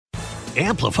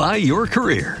Amplify your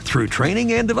career through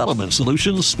training and development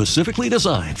solutions specifically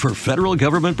designed for federal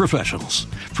government professionals.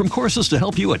 From courses to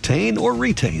help you attain or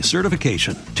retain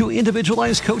certification, to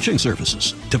individualized coaching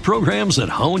services, to programs that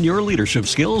hone your leadership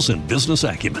skills and business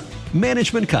acumen,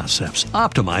 Management Concepts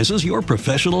optimizes your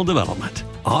professional development.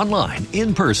 Online,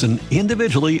 in person,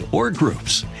 individually, or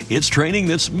groups, it's training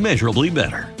that's measurably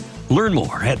better. Learn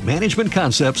more at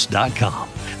managementconcepts.com.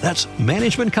 That's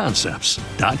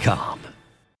managementconcepts.com.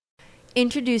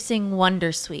 Introducing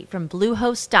Wondersuite from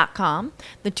Bluehost.com,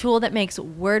 the tool that makes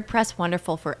WordPress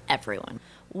wonderful for everyone.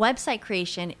 Website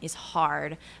creation is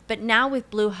hard, but now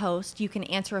with Bluehost, you can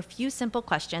answer a few simple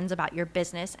questions about your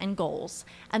business and goals,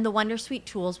 and the Wondersuite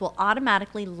tools will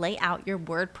automatically lay out your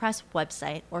WordPress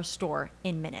website or store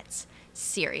in minutes.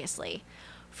 Seriously.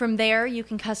 From there, you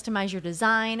can customize your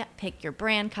design, pick your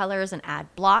brand colors, and add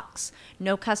blocks.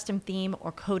 No custom theme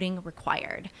or coding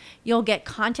required. You'll get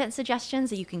content suggestions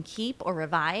that you can keep or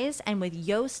revise, and with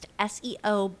Yoast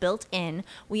SEO built in,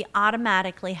 we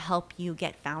automatically help you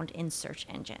get found in search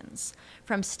engines.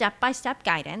 From step-by-step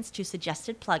guidance to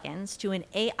suggested plugins to an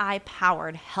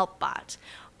AI-powered help bot,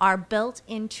 our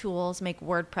built-in tools make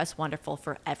WordPress wonderful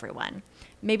for everyone.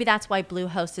 Maybe that's why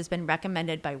Bluehost has been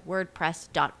recommended by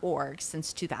WordPress.org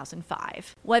since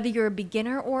 2005. Whether you're a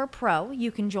beginner or a pro,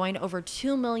 you can join over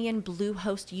 2 million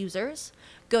Bluehost users.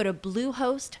 Go to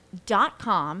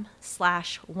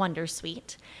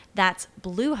bluehost.com/wondersuite. That's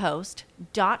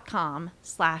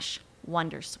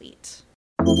bluehost.com/wondersuite.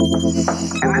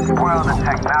 In this world of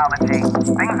technology, things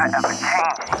are ever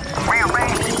changing,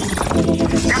 rearranging.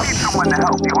 You need someone to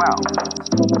help you out.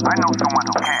 I know someone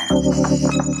who can.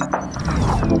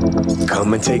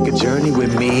 Come and take a journey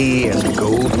with me as we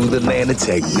go through the land of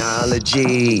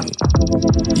technology.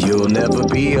 You'll never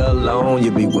be alone.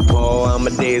 You'll be with Paul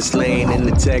Amadeus Lane in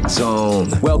the Tech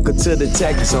Zone. Welcome to the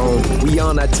Tech Zone. We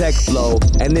on our tech flow,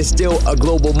 and it's still a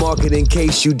global market in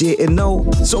case you didn't know.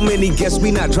 So many guests, we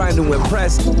not trying to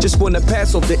impress. Just want to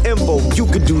pass off the info. You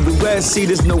could do the rest. See,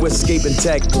 there's no escaping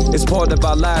tech. It's part of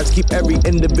our lives. Keep every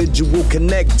individual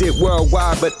connected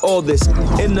worldwide. But all this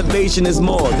innovation is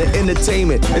more than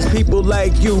entertainment. It's people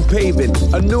like you paving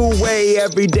a new way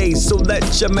every day. So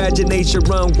let your imagination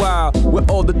run wild with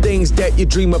all the things that you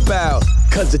dream about.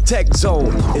 Cause the Tech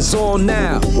Zone is on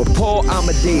now with Paul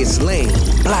Amadeus Lane.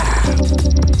 Blah.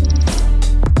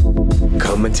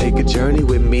 Come and take a journey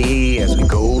with me as we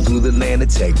go through the land of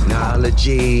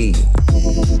technology.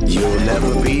 You'll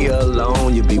never be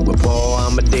alone. You'll be with Paul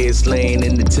Amadeus Lane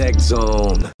in the Tech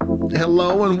Zone.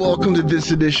 Hello and welcome to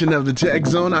this edition of the Tech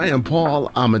Zone. I am Paul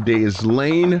Amadeus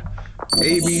Lane.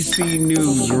 ABC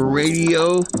News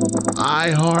Radio,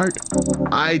 iHeart,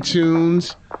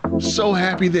 iTunes. So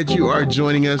happy that you are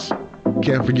joining us.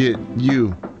 Can't forget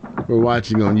you. We're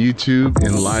watching on YouTube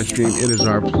and live stream. It is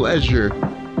our pleasure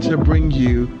to bring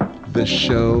you the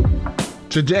show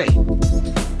today.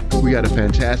 We got a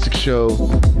fantastic show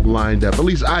lined up. At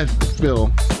least I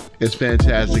feel it's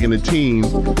fantastic, and the team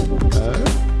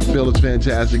feel it's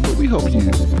fantastic, but we hope you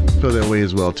feel that way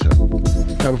as well too.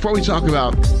 Now, before we talk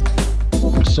about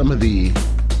some of the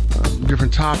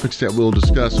different topics that we'll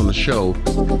discuss on the show,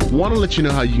 I want to let you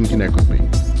know how you can connect with me.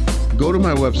 Go to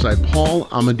my website,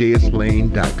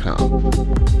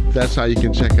 paulamadeuslane.com. That's how you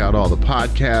can check out all the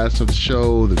podcasts of the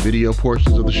show, the video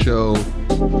portions of the show,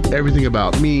 everything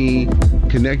about me,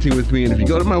 connecting with me. And if you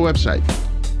go to my website,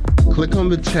 click on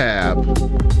the tab,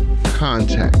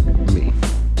 Contact Me.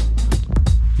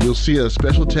 You'll see a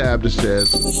special tab that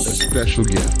says a special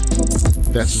gift.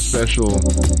 That's a special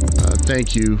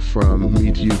thank you from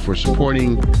me to you for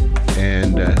supporting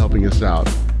and helping us out.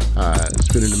 It's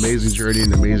been an amazing journey,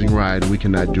 an amazing ride. We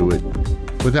cannot do it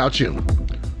without you.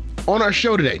 On our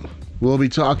show today, we'll be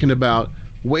talking about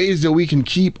ways that we can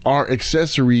keep our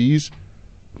accessories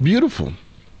beautiful.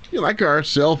 You know, like our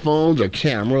cell phones, our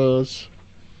cameras,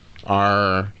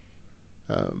 our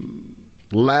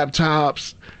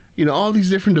laptops, you know, all these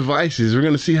different devices. We're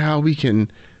going to see how we can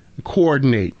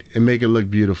coordinate and make it look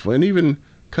beautiful and even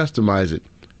customize it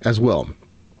as well.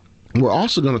 We're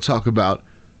also going to talk about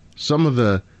some of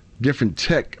the different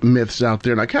tech myths out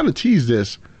there. And I kind of teased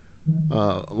this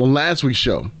on last week's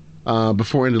show,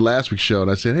 before into last week's show.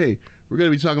 And I said, hey, we're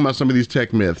going to be talking about some of these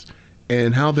tech myths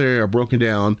and how they are broken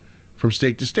down from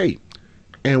state to state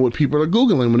and what people are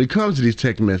Googling when it comes to these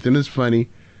tech myths. And it's funny,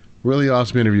 really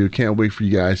awesome interview. Can't wait for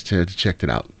you guys to check it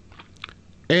out.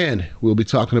 And we'll be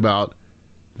talking about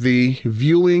the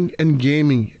viewing and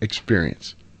gaming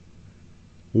experience.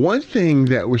 One thing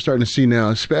that we're starting to see now,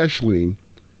 especially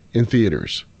in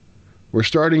theaters, we're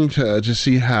starting to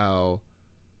see how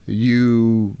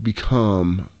you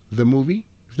become the movie,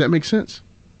 if that makes sense.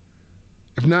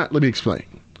 If not, let me explain.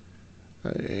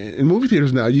 In movie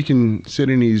theaters now, you can sit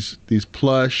in these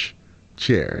plush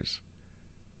chairs.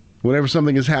 Whenever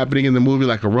something is happening in the movie,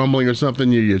 like a rumbling or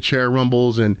something, your chair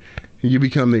rumbles and you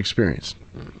become the experience.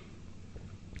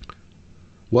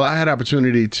 Well, I had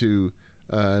opportunity to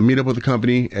meet up with a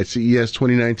company at CES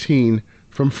 2019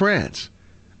 from France,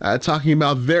 talking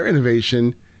about their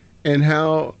innovation and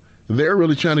how they're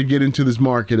really trying to get into this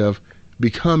market of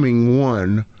becoming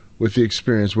one with the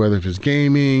experience, whether if it's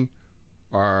gaming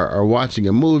or watching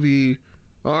a movie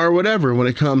or whatever when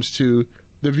it comes to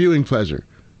the viewing pleasure.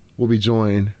 We'll be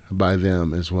joined by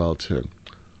them as well, too.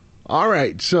 All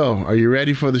right, so are you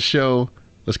ready for the show?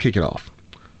 Let's kick it off.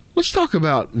 Let's talk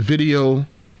about video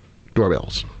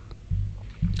doorbells.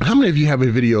 How many of you have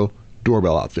a video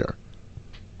doorbell out there?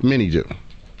 Many do.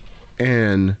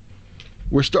 And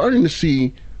we're starting to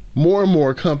see more and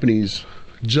more companies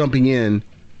jumping in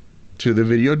to the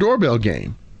video doorbell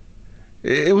game.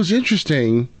 It was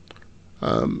interesting.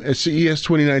 At CES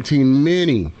 2019,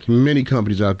 many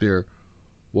companies out there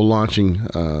were launching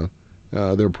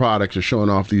their products or showing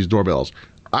off these doorbells.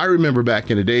 I remember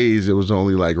back in the days, it was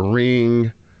only like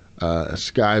Ring,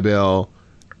 Skybell,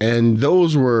 and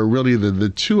those were really the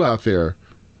two out there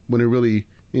when it really,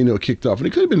 kicked off. And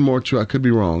it could have been more too, I could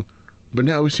be wrong. But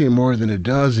now we're seeing more than a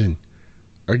dozen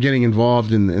are getting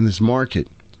involved in this market.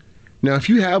 Now, if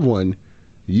you have one,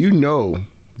 you know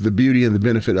the beauty and the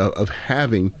benefit of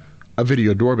having a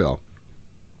video doorbell.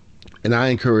 And I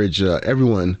encourage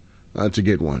everyone to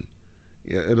get one.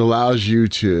 It allows you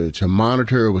to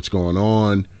monitor what's going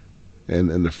on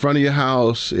in the front of your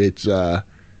house. It's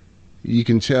you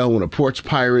can tell when a porch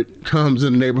pirate comes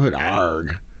in the neighborhood,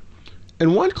 arg.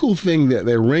 And one cool thing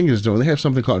that Ring is doing, they have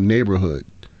something called Neighborhood,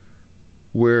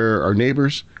 where our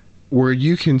neighbors, where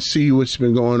you can see what's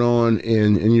been going on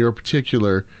in your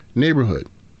particular neighborhood.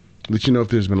 Let you know if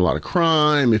there's been a lot of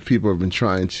crime, if people have been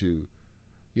trying to,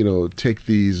 take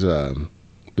these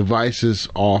devices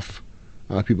off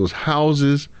people's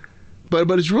houses.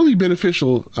 But it's really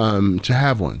beneficial to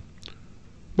have one.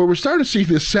 But we're starting to see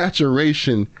this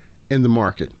saturation in the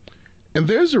market. And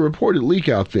there's a reported leak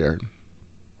out there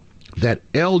that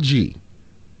LG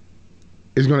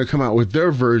is going to come out with their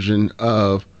version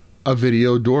of a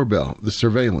video doorbell, the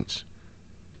Surveillance.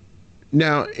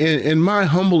 Now, in my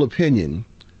humble opinion,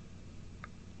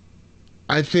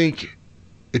 I think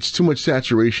it's too much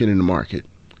saturation in the market.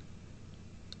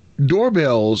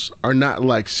 Doorbells are not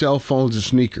like cell phones and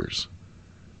sneakers,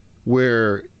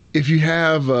 where if you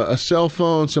have a cell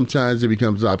phone, sometimes it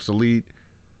becomes obsolete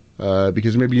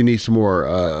because maybe you need some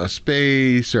more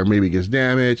space or maybe it gets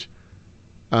damaged.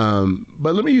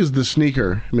 But let me use the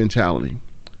sneaker mentality.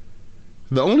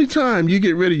 The only time you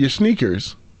get rid of your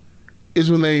sneakers is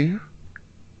when they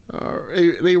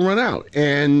run out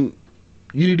and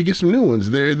you need to get some new ones.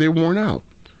 They're worn out.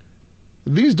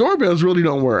 These doorbells really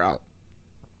don't wear out.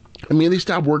 I mean, they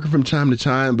stop working from time to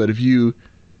time, but if you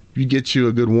get you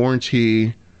a good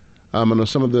warranty, I know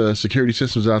some of the security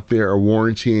systems out there are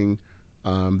warranting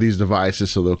these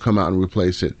devices, so they'll come out and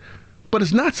replace it. But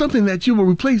it's not something that you will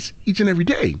replace each and every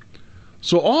day.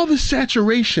 So all this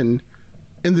saturation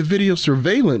in the video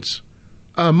surveillance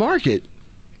market,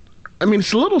 I mean,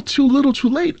 it's a little too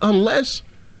late unless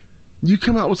you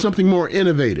come out with something more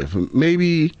innovative.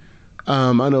 Maybe,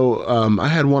 I know I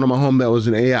had one in my home that was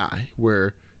an AI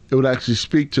where it would actually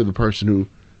speak to the person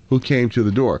who came to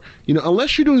the door.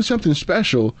 Unless you're doing something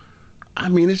special, I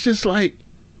mean, it's just like,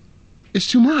 it's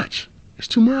too much. It's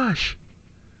too much.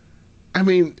 I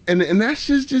mean, and that's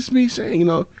just me saying,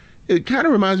 it kind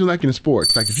of reminds me like in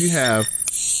sports. Like if you have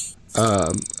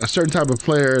a certain type of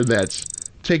player that's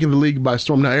taking the league by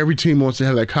storm, now every team wants to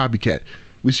have that copycat.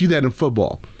 We see that in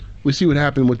football. We see what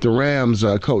happened with the Rams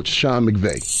coach, Sean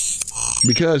McVay.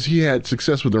 Because he had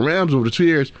success with the Rams over the 2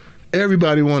 years,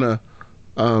 everybody want to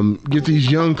get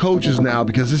these young coaches now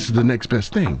because this is the next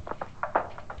best thing.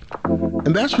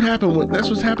 And that's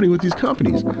what's happening with these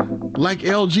companies. Like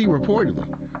LG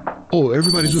reportedly. Oh,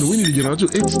 everybody's doing it. We need to get on to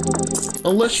it.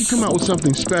 Unless you come out with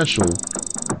something special,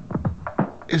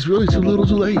 it's really too little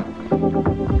too late.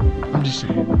 I'm just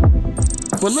saying.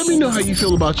 But let me know how you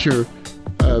feel about your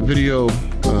video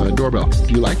doorbell.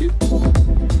 Do you like it?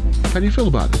 How do you feel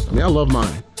about it? I mean, I love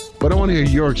mine. But I want to hear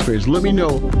your experience. Let me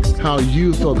know how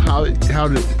you felt, how it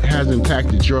has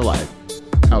impacted your life,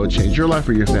 how it changed your life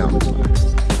or your family's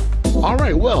life. All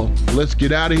right, well, let's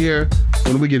get out of here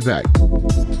when we get back.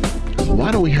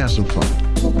 Why don't we have some fun?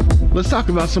 Let's talk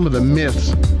about some of the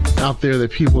myths out there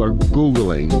that people are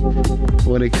Googling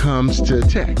when it comes to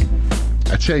tech.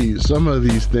 I tell you, some of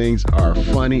these things are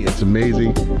funny. It's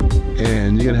amazing.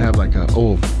 And you're going to have like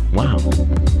oh, wow.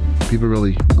 People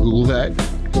really Google that.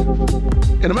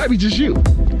 And it might be just you.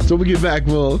 So when we get back,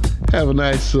 we'll have a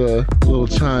nice little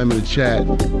time in the chat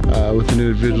with an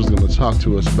individual who's going to talk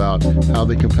to us about how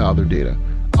they compile their data.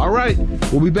 All right,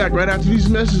 we'll be back right after these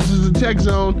messages. This is the Tech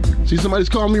Zone. See, somebody's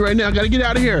calling me right now. Got to get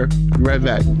out of here. Be right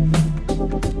back.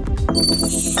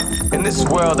 In this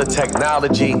world of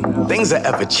technology, things are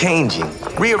ever changing,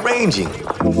 rearranging.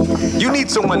 You need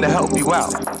someone to help you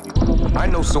out. I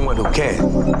know someone who can.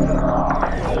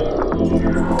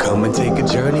 Come and take a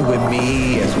journey with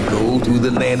me as we go through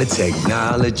the land of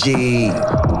technology.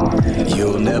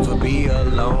 You'll never be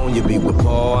alone. You'll be with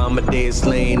Paul Amadeus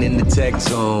Lane in the Tech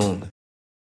Zone.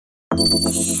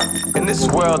 In this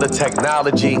world of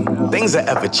technology, things are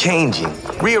ever changing,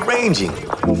 rearranging.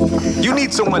 You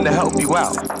need someone to help you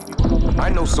out. I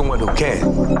know someone who can.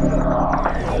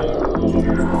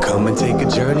 Come and take a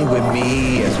journey with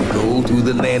me as we go through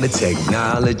the land of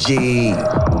technology.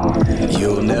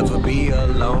 You'll never be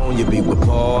alone. You'll be with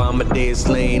Paul Amadeus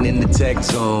Lane in the Tech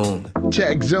Zone.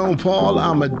 Tech Zone, Paul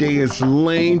Amadeus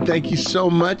Lane. Thank you so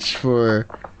much for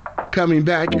coming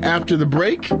back after the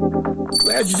break.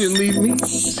 Glad you didn't leave me.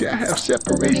 See, I have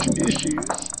separation issues.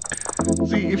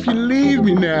 See, if you leave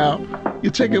me now,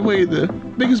 you take away the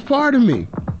biggest part of me.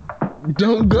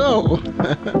 Don't go.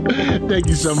 Thank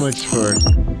you so much for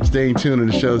staying tuned to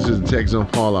the show. This is the Tech Zone,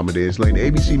 Paul Amadeus Lane,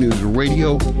 ABC News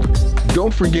Radio.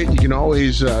 Don't forget, you can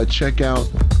always check out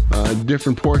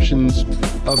different portions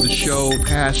of the show,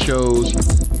 past shows,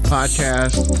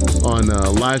 podcasts on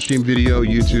live stream video,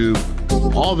 YouTube,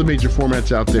 all the major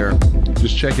formats out there.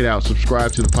 Just check it out.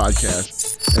 Subscribe to the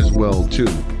podcast as well, too.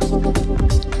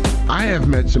 I have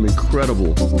met some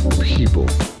incredible people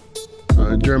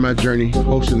during my journey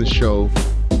hosting the show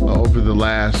over the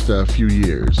last few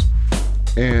years.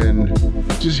 And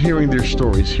just hearing their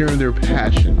stories, hearing their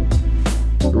passion,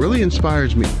 really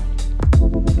inspires me.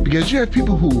 Because you have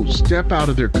people who step out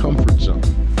of their comfort zone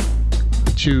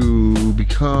to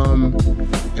become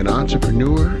an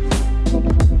entrepreneur,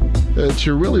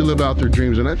 to really live out their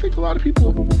dreams. And I think a lot of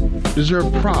people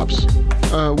deserve props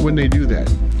when they do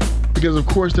that. Because, of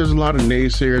course, there's a lot of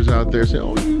naysayers out there saying,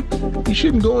 oh, you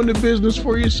shouldn't go into business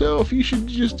for yourself. You should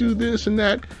just do this and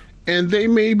that. And they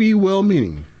may be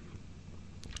well-meaning.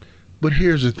 But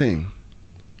here's the thing.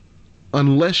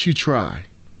 Unless you try,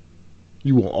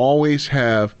 you will always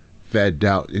have that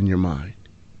doubt in your mind.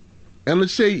 And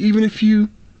let's say even if you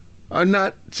are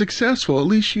not successful, at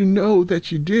least you know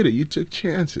that you did it. You took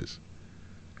chances.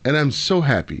 And I'm so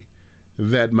happy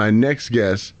that my next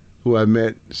guest, who I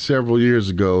met several years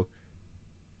ago,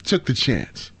 took the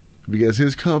chance, because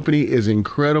his company is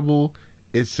incredible,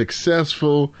 it's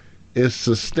successful, it's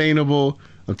sustainable.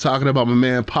 I'm talking about my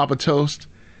man Papa Toast.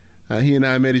 He and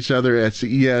I met each other at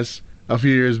CES a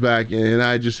few years back, and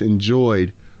I just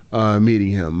enjoyed meeting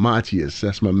him. Matthias,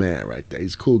 that's my man right there.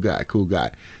 He's a cool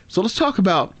guy. So let's talk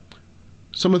about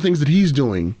some of the things that he's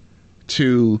doing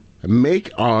to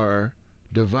make our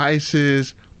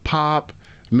devices pop,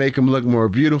 make them look more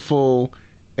beautiful,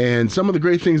 and some of the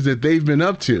great things that they've been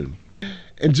up to.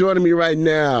 And joining me right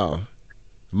now,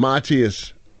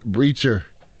 Matthias Breacher,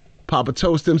 Papa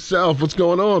Toast himself. What's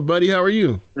going on, buddy? How are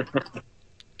you?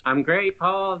 I'm great,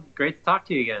 Paul. Great to talk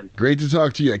to you again. Great to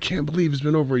talk to you. I can't believe it's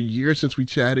been over a year since we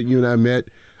chatted. You and I met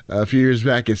a few years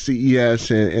back at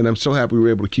CES, and I'm so happy we were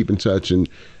able to keep in touch. And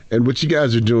what you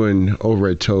guys are doing over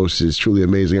at Toast is truly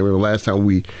amazing. I remember last time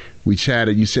we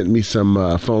chatted, you sent me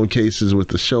some phone cases with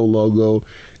the show logo.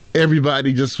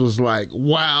 Everybody just was like,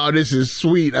 wow, this is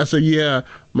sweet. I said, yeah,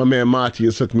 my man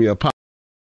Matthias hooked me up.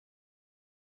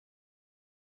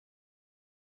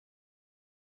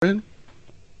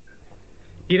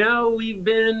 You know, we've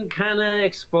been kind of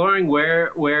exploring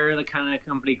where the kind of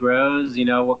company grows, you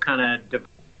know, what kind of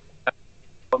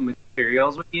what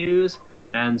materials we use.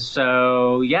 And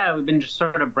so, yeah, we've been just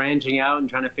sort of branching out and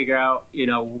trying to figure out, you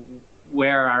know,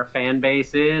 where our fan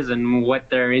base is and what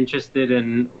they're interested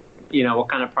in, you know, what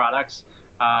kind of products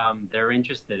they're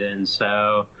interested in.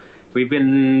 So we've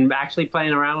been actually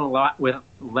playing around a lot with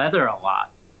leather a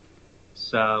lot.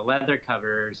 So leather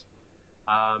covers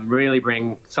really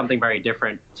bring something very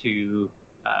different to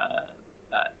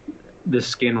the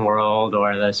skin world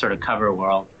or the sort of cover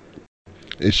world.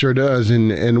 It sure does.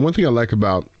 And one thing I like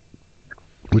about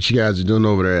what you guys are doing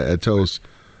over there at Toast,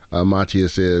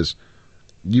 Matthias, is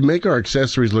you make our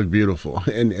accessories look beautiful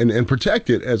and protect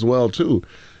it as well, too.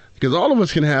 Because all of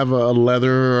us can have a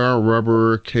leather or a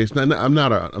rubber case.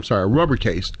 A rubber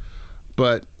case.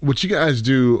 But what you guys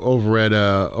do over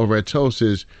at Toast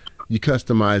is you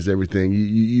customize everything.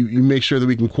 You make sure that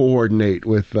we can coordinate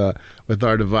with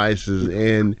our devices.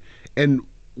 And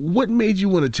what made you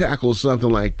want to tackle something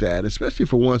like that, especially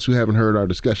for ones who haven't heard our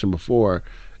discussion before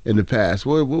in the past?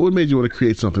 What made you want to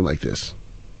create something like this?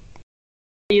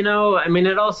 I mean,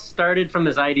 it all started from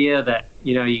this idea that,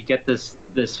 you get this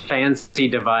fancy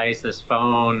device, this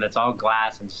phone that's all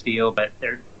glass and steel, but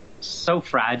they're so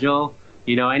fragile.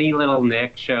 Any little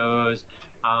nick shows,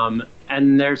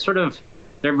 and they're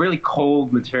really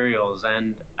cold materials,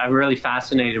 and I'm really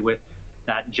fascinated with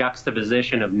that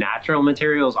juxtaposition of natural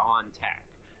materials on tech.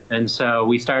 And so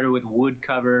we started with wood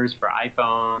covers for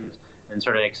iPhones and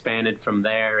sort of expanded from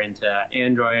there into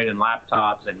Android and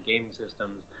laptops and gaming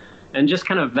systems. And just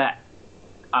kind of that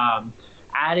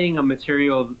adding a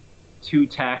material to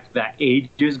tech that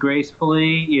ages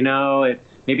gracefully,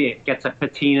 maybe it gets a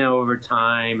patina over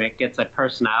time, it gets a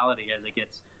personality as it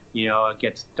gets, it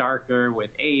gets darker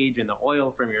with age and the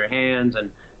oil from your hands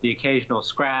and the occasional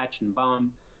scratch and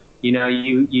bump.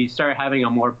 You start having a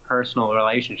more personal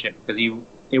relationship because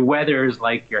it weathers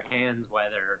like your hands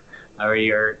weather, or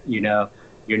your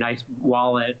nice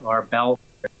wallet or belt.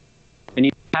 And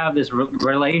you have this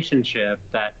relationship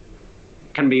that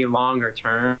can be longer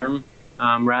term,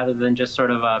 rather than just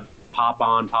sort of a pop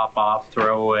on, pop off,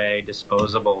 throwaway,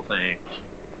 disposable thing.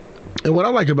 And what I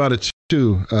like about it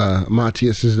too,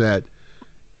 Matthias, is that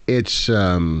it's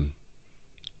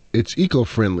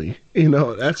eco-friendly.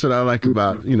 That's what I like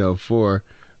about,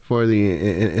 for the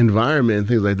environment and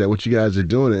things like that, what you guys are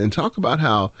doing. And talk about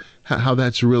how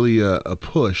that's really a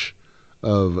push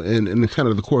of and kind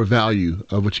of the core value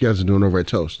of what you guys are doing over at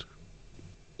Toast.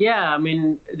 Yeah, I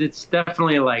mean, it's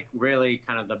definitely like really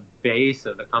kind of the base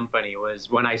of the company.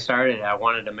 Was when I started, I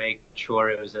wanted to make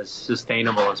sure it was as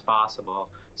sustainable as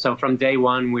possible. So from day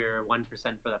one, we were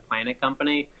 1% for the Planet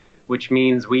company, which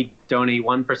means we donate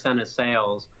 1% of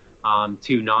sales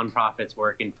to nonprofits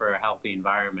working for a healthy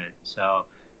environment. So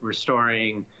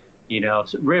restoring,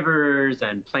 rivers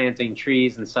and planting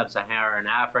trees in sub-Saharan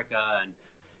Africa, and,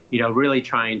 really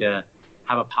trying to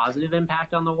have a positive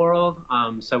impact on the world.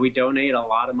 So we donate a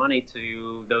lot of money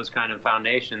to those kind of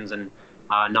foundations and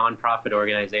nonprofit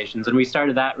organizations. And we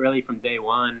started that really from day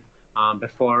one,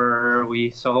 before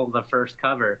we sold the first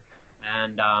cover,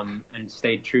 and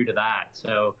stayed true to that.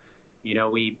 So,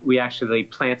 we actually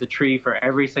plant a tree for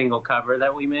every single cover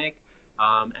that we make.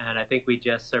 And I think we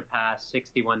just surpassed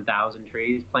 61,000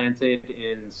 trees planted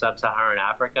in sub-Saharan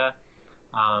Africa.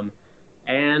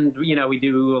 And, we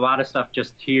do a lot of stuff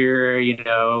just here,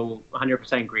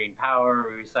 100% green power.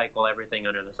 We recycle everything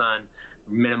under the sun,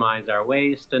 minimize our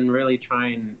waste, and really try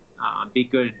and be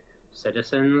good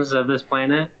citizens of this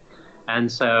planet.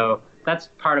 And so that's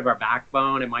part of our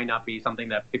backbone. It might not be something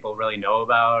that people really know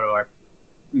about or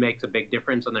makes a big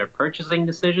difference in their purchasing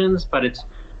decisions, but it's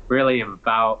really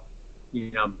about,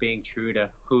 being true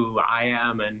to who I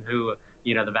am and who,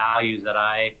 the values that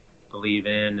I believe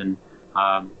in and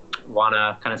want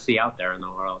to kind of see out there in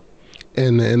the world.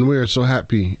 And we're so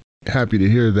happy to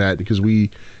hear that, because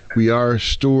we are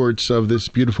stewards of this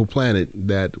beautiful planet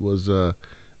that was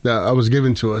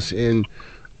given to us. And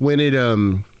when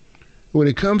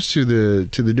it comes to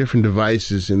the different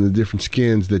devices and the different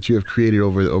skins that you have created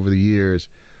over the years,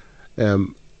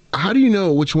 how do you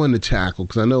know which one to tackle?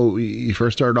 Because I know you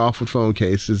first started off with phone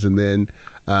cases, and then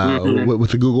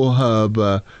with the Google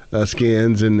Hub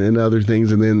skins and other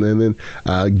things, and then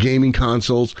gaming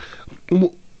consoles.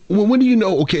 When do you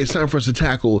know, okay, it's time for us to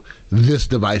tackle this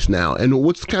device now? And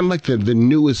what's kind of like the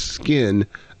newest skin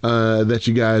that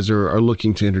you guys are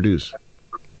looking to introduce?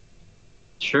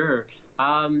 Sure.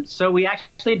 So we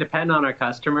actually depend on our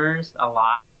customers a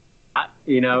lot,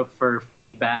 for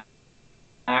feedback.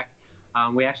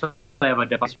 We actually have a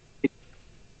device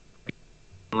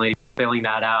filling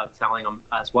that out, telling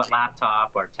us what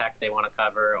laptop or tech they want to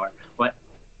cover, or what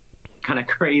kind of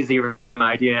crazy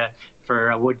idea for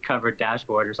a wood-covered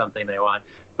dashboard or something they want.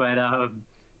 But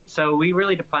so we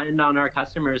really depend on our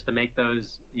customers to make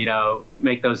those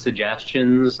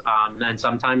suggestions. And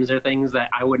sometimes they're things that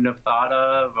I wouldn't have thought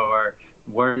of or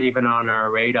weren't even on our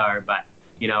radar. But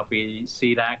if we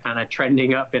see that kind of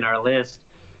trending up in our list,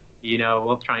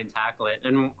 we'll try and tackle it.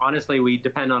 And honestly, we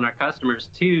depend on our customers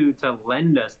too to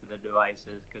lend us the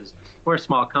devices, because we're a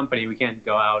small company. We can't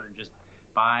go out and just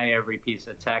buy every piece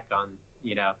of tech on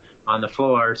the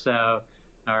floor,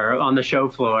 or on the show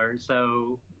floor.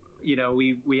 So,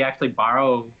 we actually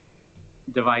borrow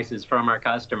devices from our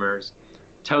customers,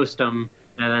 toast them,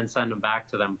 and then send them back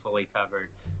to them fully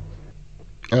covered.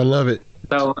 I love it.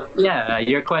 So, yeah,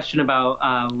 your question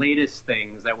about latest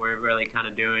things that we're really kind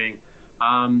of doing.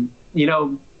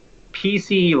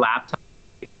 PC laptop,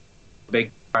 a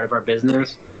big part of our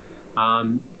business.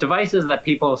 devices that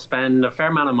people spend a fair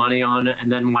amount of money on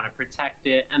and then want to protect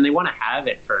it, and they want to have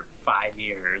it for 5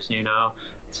 years,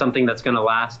 something that's going to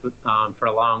last for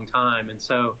a long time. And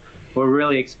so we're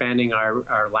really expanding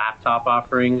our laptop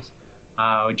offerings.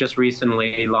 We just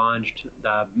recently launched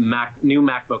the new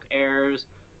MacBook Airs,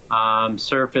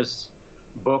 Surface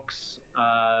Books,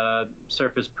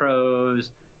 Surface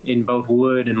Pros in both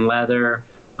wood and leather.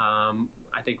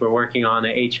 I think we're working on the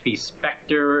HP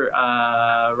Spectre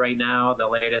right now, the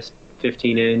latest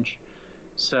 15-inch.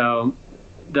 So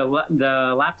the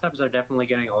laptops are definitely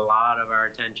getting a lot of our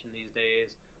attention these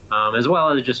days, as well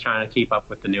as just trying to keep up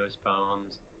with the newest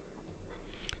phones.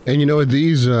 And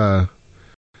these, I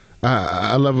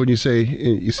love when you say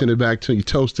you send it back to, you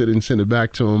toast it and send it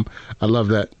back to them. I love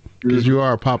that because you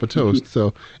are a Papa Toast.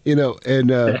 So, just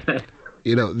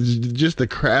the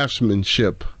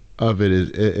craftsmanship of it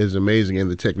is amazing,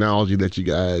 and the technology that you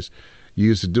guys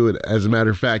use to do it. As a matter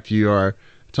of fact, you are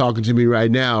talking to me right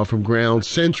now from Ground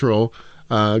Central,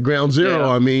 Ground Zero. Yeah.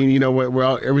 I mean,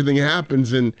 where everything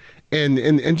happens, and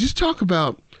just talk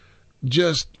about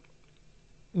just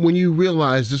when you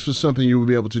realized this was something you would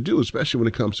be able to do, especially when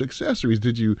it comes to accessories.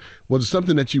 Was it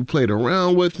something that you played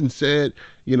around with and said,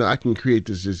 I can create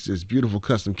this beautiful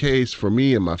custom case for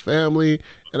me and my family,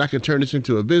 and I can turn this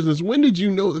into a business? When did you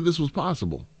know that this was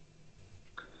possible?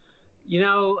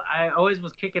 I always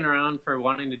was kicking around for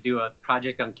wanting to do a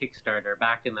project on Kickstarter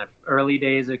back in the early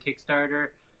days of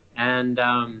Kickstarter. And,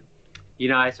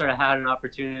 I sort of had an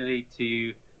opportunity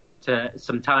to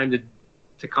some time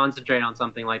to concentrate on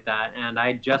something like that. And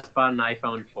I just bought an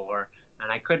iPhone 4,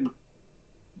 and I couldn't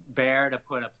bear to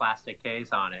put a plastic case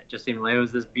on it. Just seemed like it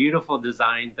was this beautiful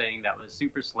design thing that was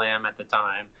super slim at the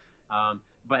time,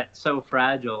 but so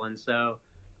fragile. And so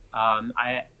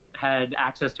I had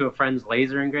access to a friend's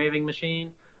laser engraving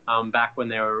machine back when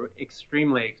they were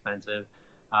extremely expensive,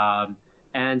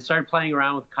 and started playing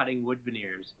around with cutting wood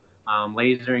veneers,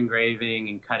 laser engraving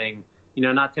and cutting,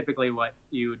 not typically what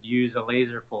you would use a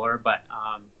laser for, but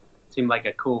seemed like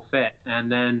a cool fit.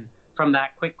 And then from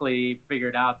that quickly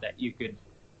figured out that you could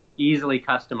easily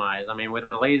customize. I mean,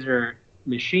 with a laser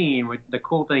machine, the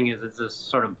cool thing is it's this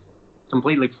sort of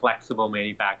completely flexible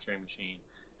manufacturing machine.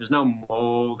 There's no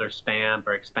mold or stamp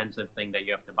or expensive thing that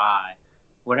you have to buy.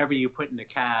 Whatever you put in the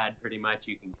CAD, pretty much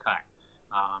you can cut.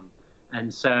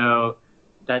 And so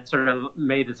that sort of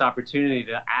made this opportunity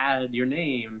to add your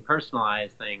name,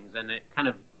 personalize things, and it kind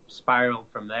of spiraled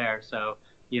from there. So,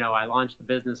 I launched the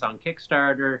business on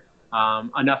Kickstarter,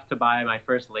 enough to buy my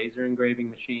first laser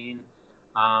engraving machine.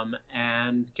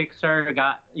 And Kickstarter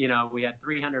got, we had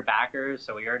 300 backers,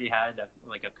 so we already had a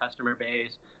customer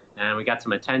base. And we got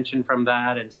some attention from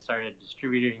that and started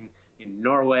distributing in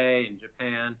Norway and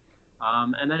Japan.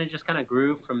 And then it just kind of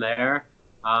grew from there.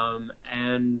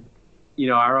 And,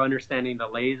 our understanding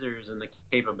of the lasers and the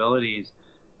capabilities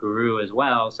grew as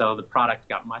well. So the product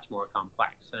got much more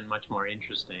complex and much more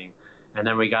interesting. And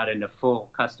then we got into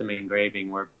full custom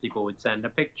engraving, where people would send a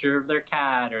picture of their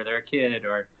cat or their kid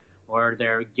or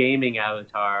their gaming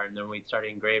avatar, and then we'd start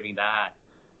engraving that.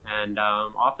 And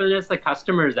often it's the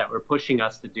customers that were pushing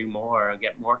us to do more,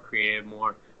 get more creative,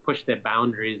 push the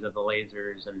boundaries of the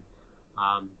lasers. And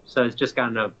so it's just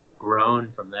kind of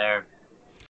grown from there.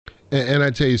 And I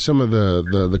tell you, some of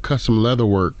the custom leather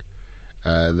work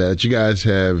that you guys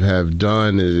have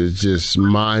done is just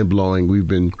mind-blowing. We've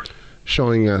been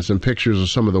showing some pictures of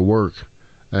some of the work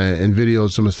and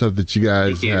videos, some of the stuff that you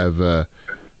guys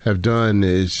have done.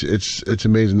 It's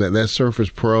amazing. That Surface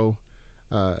Pro,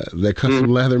 that custom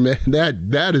leather, man,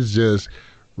 that is just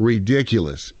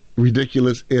ridiculous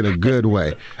in a good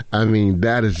way. I mean,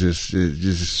 that is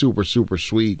just super, super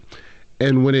sweet.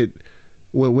 And when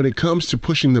it comes to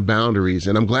pushing the boundaries,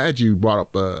 and I'm glad you brought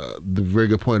up the very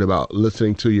good point about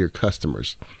listening to your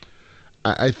customers.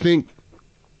 I think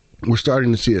we're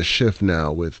starting to see a shift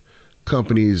now with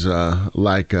companies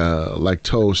like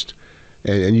Toast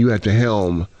and you at the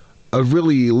helm of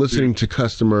really listening to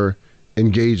customer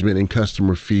engagement and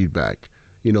customer feedback.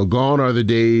 Gone are the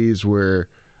days where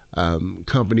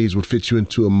companies would fit you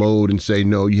into a mode and say,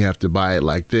 no, you have to buy it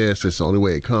like this. It's the only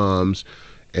way it comes.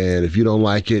 And if you don't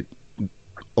like it,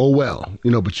 oh, well,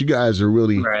 but you guys are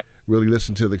really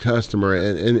listen to the customer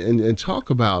and talk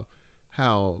about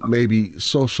how maybe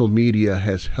social media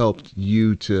has helped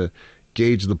you to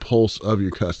gauge the pulse of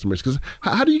your customers. Because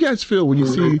how do you guys feel when you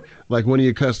see like one of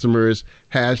your customers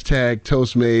hashtag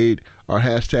Toastmade or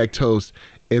hashtag Toast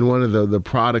in one of the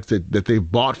products that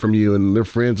they've bought from you, and their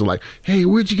friends are like, hey,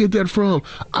 where'd you get that from?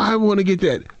 I want to get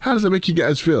that. How does that make you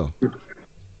guys feel?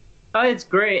 Oh, it's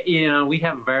great. We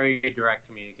have very direct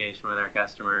communication with our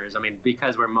customers. I mean,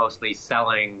 because we're mostly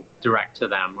selling direct to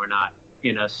them. We're not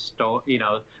in a store,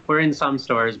 we're in some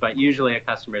stores, but usually a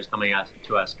customer is coming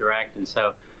to us direct. And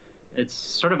so it's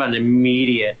sort of an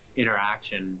immediate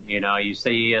interaction. You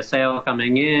see a sale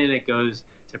coming in, it goes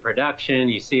to production,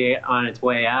 you see it on its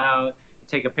way out, you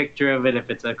take a picture of it if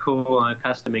it's a cool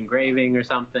custom engraving or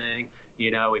something.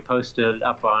 We post it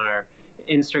up on our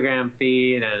Instagram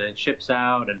feed and it ships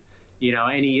out, and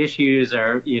any issues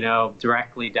are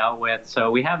directly dealt with. So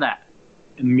we have that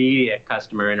immediate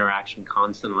customer interaction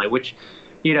constantly, which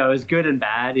is good and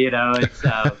bad. It's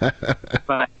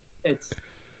but it's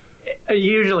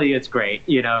usually it's great.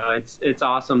 It's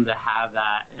awesome to have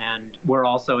that, and we're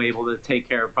also able to take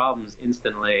care of problems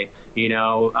instantly.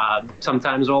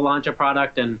 Sometimes we'll launch a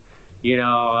product and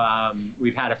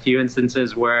we've had a few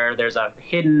instances where there's a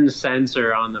hidden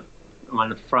sensor on the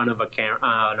front of a camera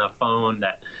on a phone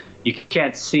that you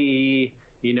can't see.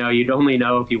 You'd only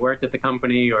know if you worked at the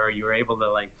company or you were able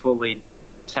to fully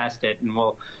test it. And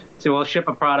we'll ship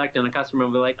a product and the customer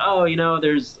will be like, oh,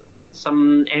 there's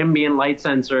some ambient light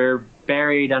sensor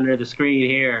buried under the screen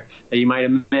here that you might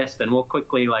have missed. And we'll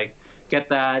quickly get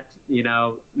that,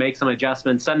 make some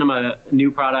adjustments, send them a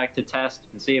new product to test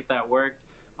and see if that worked,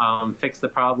 fix the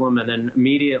problem, and then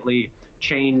immediately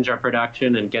change our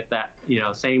production and get that,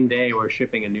 same day we're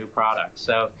shipping a new product.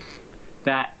 So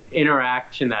that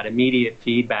interaction, that immediate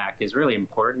feedback is really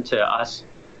important to us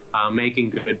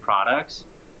making good products.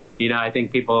 I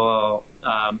think people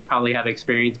probably have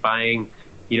experience buying,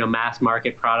 mass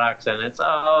market products, and it's,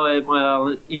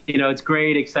 it's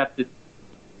great, except it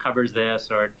covers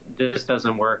this, or this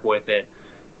doesn't work with it,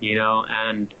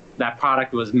 and that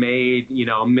product was made,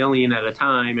 a million at a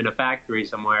time in a factory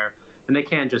somewhere, and they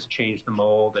can't just change the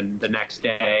mold and the next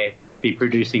day be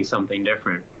producing something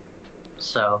different.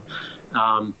 So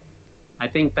I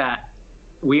think that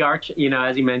we are,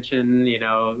 as you mentioned,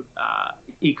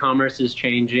 e-commerce is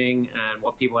changing, and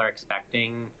what people are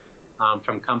expecting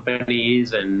from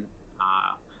companies and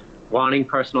wanting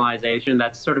personalization,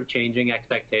 that's sort of changing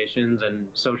expectations,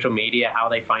 and social media, how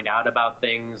they find out about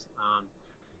things,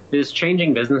 is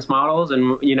changing business models,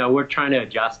 and we're trying to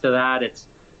adjust to that. It's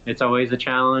always a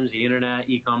challenge. The internet,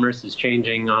 e-commerce is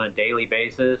changing on a daily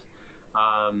basis.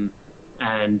 And,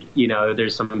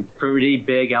 there's some pretty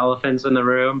big elephants in the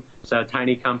room. So a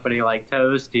tiny company like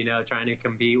Toast, trying to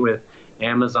compete with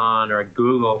Amazon or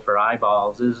Google for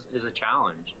eyeballs is a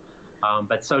challenge.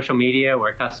 But social media,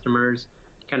 where customers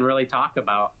can really talk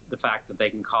about the fact that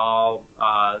they can call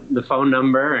the phone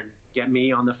number and get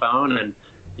me on the phone and,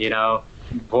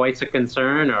 voice a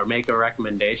concern or make a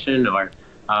recommendation or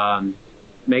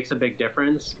makes a big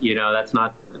difference. That's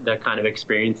not the kind of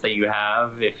experience that you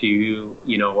have if you,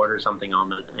 order something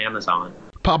on Amazon.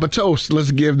 Papa Toast,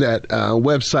 let's give that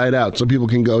website out so people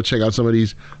can go check out some of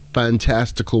these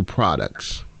fantastical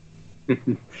products.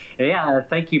 Yeah,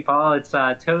 thank you, Paul. It's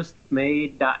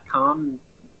toastmade.com.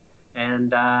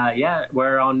 And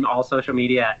we're on all social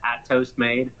media at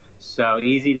ToastMade. So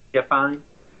easy to find.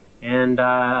 And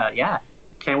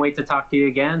can't wait to talk to you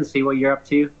again, see what you're up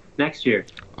to next year.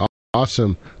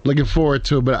 Awesome. Looking forward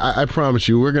to it, but I promise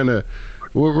you we're gonna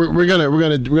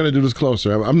do this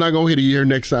closer. I'm not gonna hit a year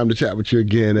next time to chat with you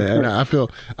again, and I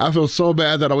feel so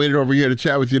bad that I waited over a year to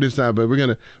chat with you this time. But we're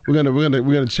gonna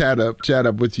chat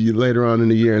up with you later on in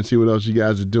the year and see what else you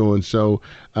guys are doing. So,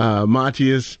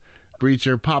 Matthias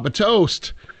Breacher, Papa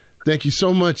Toast, thank you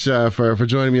so much for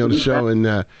joining me on the show,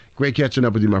 and great catching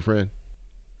up with you, my friend.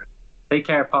 Take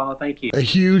care, Paul. Thank you. A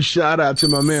huge shout out to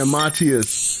my man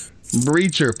Matthias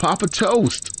Breacher, Papa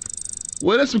Toast.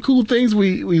 Well, that's some cool things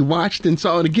we watched and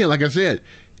saw. And again, like I said,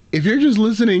 if you're just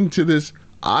listening to this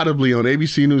audibly on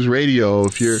ABC News Radio,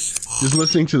 if you're just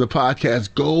listening to the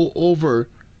podcast, go over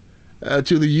to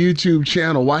the YouTube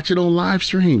channel. Watch it on live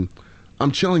stream.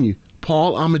 I'm telling you,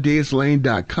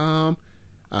 PaulAmadeusLane.com.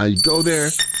 You go there,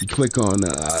 you click on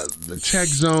the Tech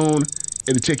Zone.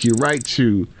 It'll take you right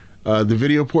to the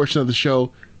video portion of the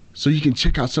show, so you can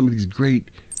check out some of these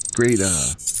great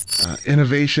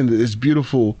innovation, this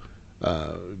beautiful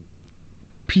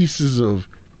pieces of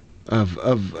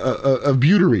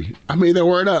beauty. I made that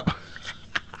word up.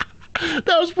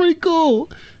 That was pretty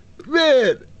cool,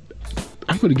 man.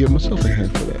 I'm gonna give myself a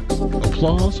hand for that.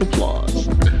 Applause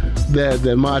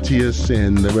that Matthias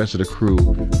and the rest of the crew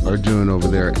are doing over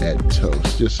there at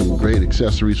Toast. Just some great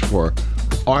accessories for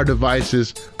our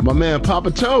devices. My man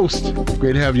Papa Toast,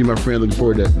 great to have you, my friend. Looking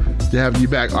forward to having you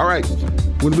back. All right,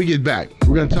 when we get back,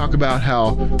 we're going to talk about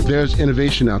how there's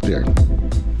innovation out there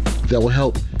that will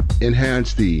help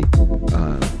enhance the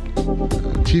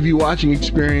TV watching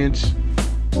experience,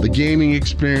 the gaming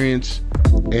experience,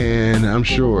 and I'm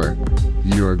sure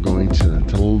you're going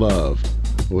to love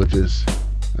what this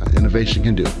innovation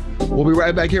can do. We'll be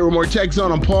right back here with more Tech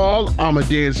Zone. I'm Paul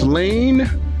Amadeus Lane,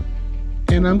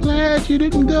 and I'm glad you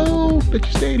didn't go, that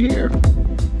you stayed here.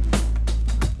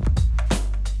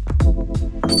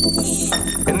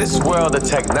 In this world of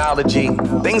technology,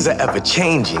 things are ever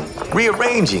changing,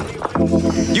 rearranging.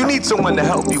 You need someone to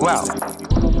help you out.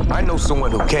 I know someone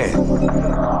who can.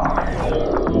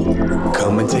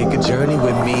 Come and take a journey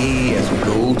with me as we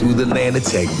go through the land of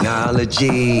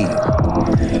technology.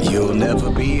 You'll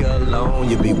never be alone.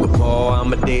 You'll be with Paul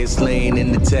Amadeus Lane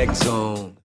in the Tech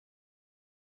Zone.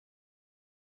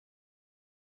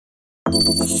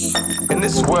 In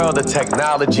this world of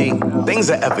technology, things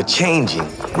are ever changing,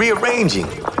 rearranging.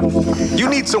 You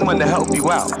need someone to help you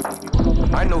out.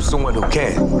 I know someone who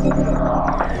can.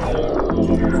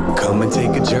 Come and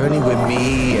take a journey with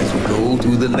me as we go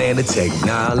through the land of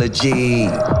technology.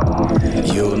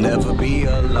 You'll never be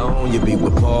alone. You'll be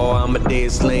with Paul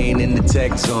Amadeus Lane in the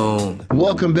Tech Zone.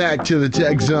 Welcome back to the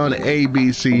Tech Zone,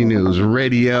 ABC News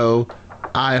Radio,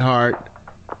 iHeart,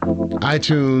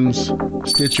 iTunes,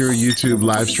 Stitcher, YouTube,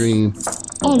 live stream,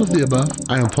 all of the above.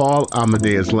 I am Paul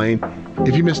Amadeus Lane.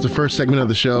 If you missed the first segment of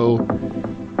the show,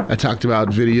 I talked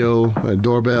about video,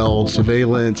 doorbell,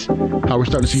 surveillance, how we're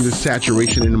starting to see this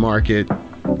saturation in the market.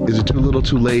 Is it too little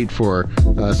too late for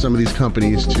some of these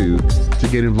companies to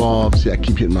get involved? See, I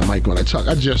keep hitting my mic when I talk.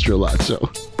 I gesture a lot, so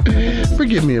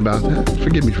forgive me about that.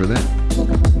 Forgive me for that.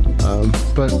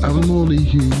 But I'm only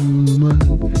human.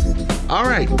 All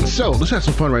right, so let's have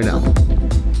some fun right now.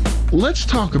 Let's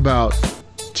talk about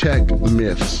tech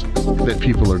myths that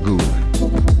people are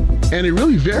Googling. And it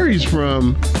really varies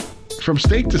from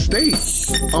state to state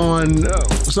on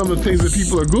some of the things that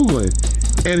people are Googling.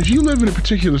 And if you live in a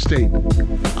particular state,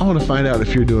 I want to find out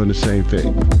if you're doing the same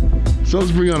thing. So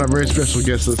let's bring on our very special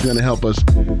guest that's going to help us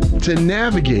to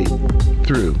navigate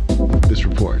through this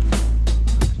report.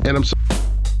 And I'm so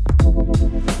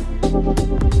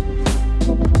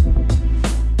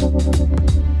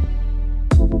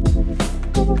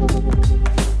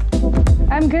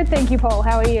I'm good, thank you, Paul.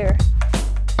 How are you?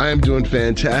 I am doing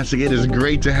fantastic. It is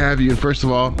great to have you. And first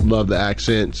of all, love the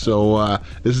accent. So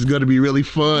this is going to be really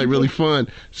fun, really fun.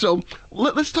 So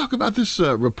let's talk about this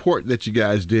report that you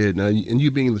guys did. Now, and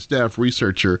you being the staff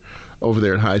researcher over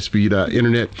there at High Speed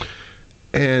Internet.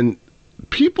 And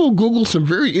people Google some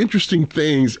very interesting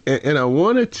things. And I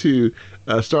wanted to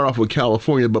start off with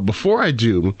California. But before I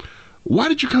do, why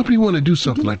did your company want to do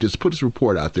something like this? Put this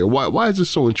report out there. Why is this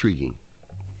so intriguing?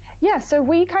 Yeah, so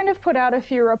we kind of put out a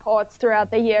few reports throughout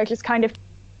the year, just kind of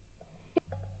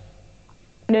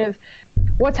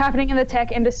what's happening in the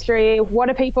tech industry, what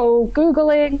are people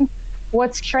Googling,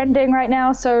 what's trending right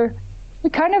now. So we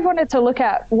kind of wanted to look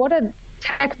at what are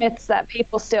tech myths that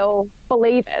people still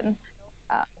believe in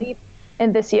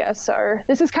this year. So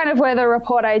this is kind of where the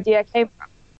report idea came from.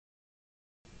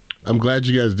 I'm glad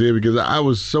you guys did, because I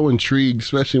was so intrigued,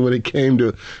 especially when it came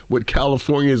to what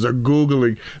Californians are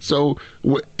Googling. So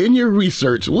in your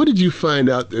research, what did you find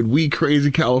out that we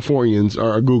crazy Californians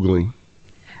are Googling?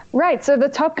 Right. So the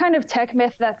top kind of tech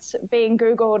myth that's being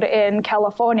Googled in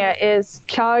California is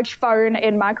charge phone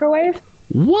in microwave.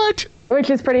 What?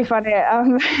 Which is pretty funny.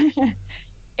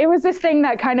 It was this thing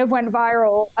that kind of went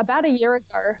viral about a year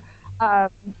ago,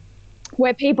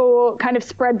 where people kind of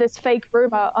spread this fake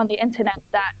rumor on the internet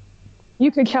that you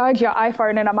could charge your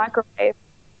iPhone in a microwave.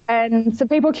 And so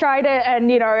people tried it, and,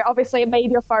 you know, obviously it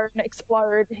made your phone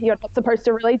explode. You're not supposed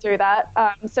to really do that.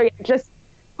 So yeah, just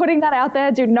putting that out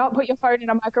there, do not put your phone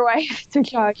in a microwave to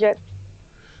charge it.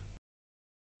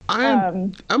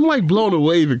 I'm like blown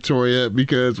away, Victoria,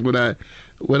 because when I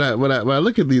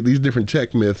look at these different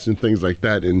tech myths and things like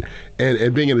that, and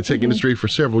being in the tech industry for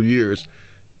several years,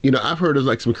 you know, I've heard of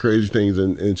like some crazy things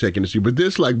in the tech industry, but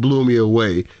this like blew me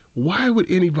away. Why would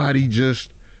anybody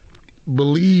just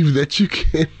believe that you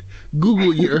can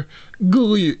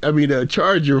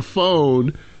charge your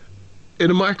phone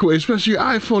in a microwave, especially your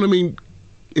iPhone? I mean,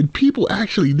 people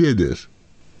actually did this.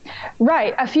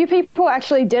 Right. A few people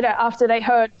actually did it after they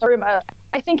heard the rumor.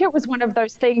 I think it was one of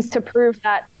those things to prove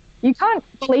that you can't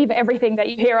believe everything that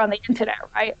you hear on the internet,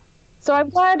 right? So I'm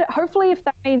glad, hopefully, if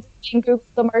that means being Googled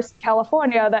the most in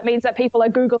California, that means that people are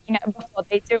Googling it before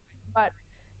they do it. But,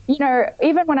 you know,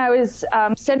 even when I was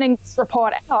sending this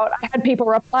report out, I had people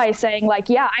reply saying, like,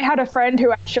 yeah, I had a friend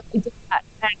who actually did that,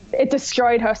 and it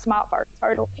destroyed her smartphone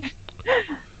totally.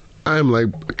 I'm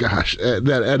like, gosh,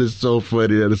 that is so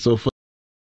funny. That is so funny.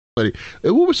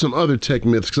 And what were some other tech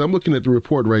myths? Because I'm looking at the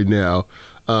report right now.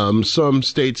 Some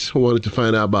states wanted to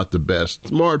find out about the best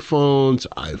smartphones,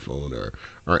 iPhone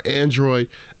or Android.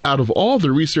 Out of all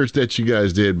the research that you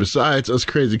guys did, besides us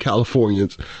crazy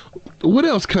Californians, what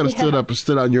else kind of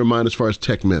stood out in your mind as far as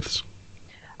tech myths?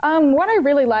 What I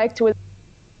really liked was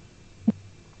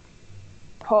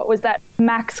that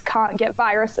Macs can't get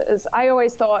viruses. I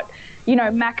always thought,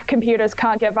 Mac computers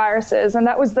can't get viruses, and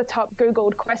that was the top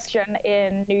Googled question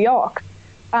in New York.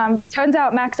 Turns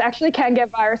out Macs actually can get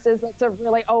viruses. That's a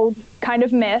really old kind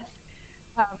of myth.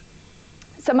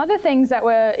 Some other things that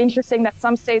were interesting that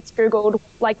some states Googled,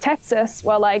 like Texas,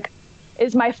 were like,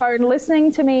 is my phone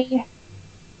listening to me?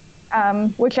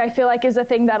 Which I feel like is a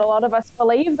thing that a lot of us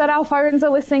believe, that our phones are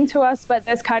listening to us, but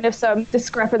there's kind of some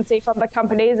discrepancy from the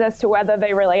companies as to whether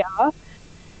they really are.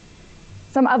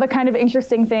 Some other kind of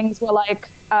interesting things were like,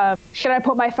 should I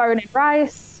put my phone in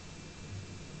rice?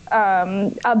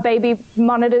 Are baby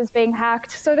monitors being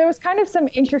hacked? So there was kind of some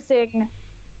interesting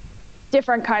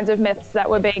different kinds of myths that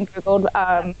were being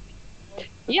Googled.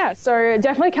 So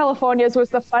definitely California's was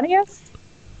the funniest.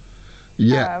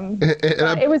 Yeah.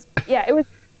 It was.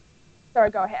 Sorry,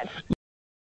 go ahead.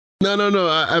 No.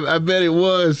 I bet it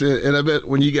was, and I bet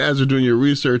when you guys were doing your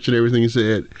research and everything, you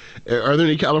said, "Are there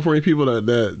any California people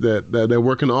that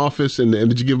work in the office, and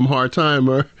did you give them a hard time,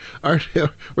 or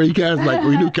were you guys like,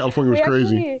 we knew California was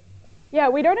crazy?"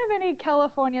 We don't have any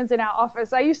Californians in our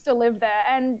office. I used to live there,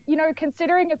 and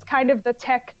considering it's kind of the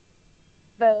tech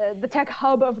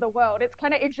hub of the world, it's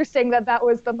kind of interesting that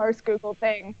was the most Googled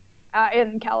thing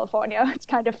in California. It's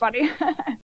kind of funny.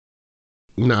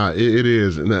 Nah, it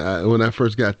is. And when I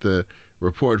first got the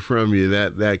report from you,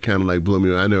 that kind of like blew me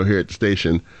away. I know here at the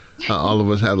station, all of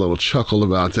us had a little chuckle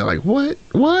about that. Like, what?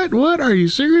 Are you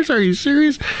serious?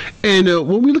 And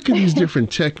when we look at these different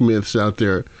tech myths out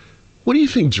there, what do you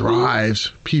think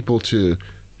drives people to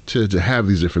have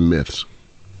these different myths?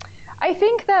 I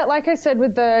think that, like I said,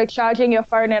 with the charging your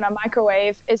phone in a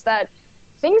microwave, is that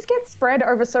things get spread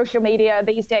over social media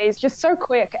these days just so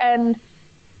quick. And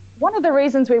one of the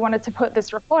reasons we wanted to put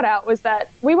this report out was that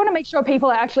we want to make sure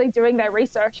people are actually doing their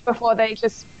research before they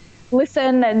just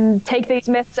listen and take these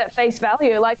myths at face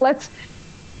value. Like, let's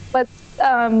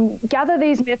gather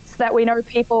these myths that we know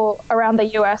people around the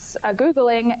US are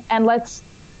Googling, and let's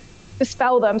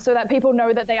dispel them so that people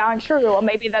know that they aren't true, or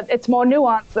maybe that it's more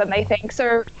nuanced than they think.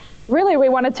 So really, we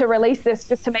wanted to release this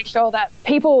just to make sure that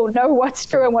people know what's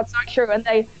true and what's not true, and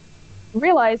they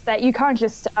realize that you can't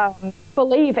just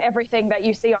believe everything that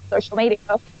you see on social media.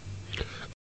 I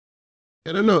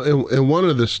don't know. In one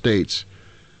of the states,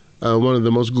 one of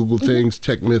the most Googled things,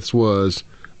 tech myths, was,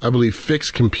 I believe,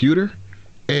 fixed computer.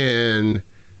 And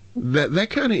that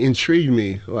kind of intrigued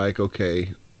me. Like,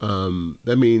 okay,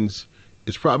 that means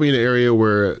it's probably an area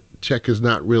where tech is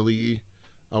not really,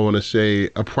 I want to say,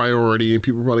 a priority, and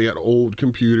people probably got old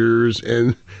computers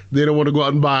and they don't want to go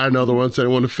out and buy another one, so they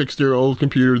want to fix their old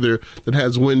computer there that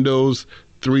has Windows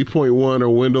 3.1 or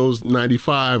Windows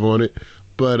 95 on it.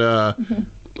 But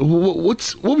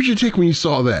what was your take when you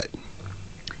saw that?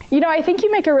 I think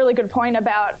you make a really good point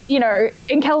about,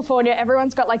 in California,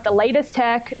 everyone's got like the latest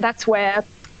tech. That's where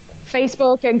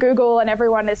Facebook and Google and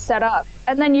everyone is set up.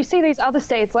 And then you see these other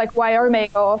states like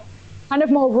Wyoming or kind of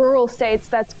more rural states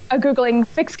that are Googling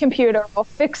fixed computer or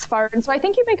fixed phone. So I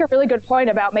think you make a really good point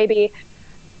about maybe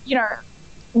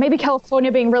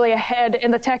California being really ahead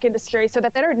in the tech industry so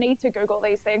that they don't need to Google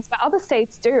these things, but other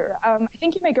states do. I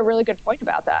think you make a really good point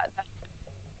about that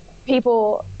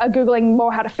people are Googling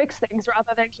more how to fix things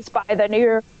rather than just buy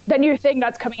the new thing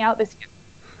that's coming out this year.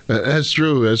 That's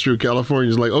true.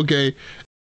 California's like, okay,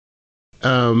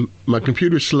 my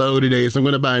computer's slow today, so I'm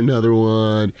going to buy another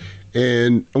one,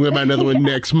 and I'm going to buy another one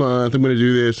next month. I'm going to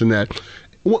do this and that.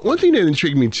 One thing that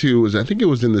intrigued me, too, was I think it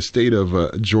was in the state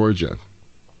of Georgia.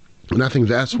 And I think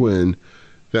that's when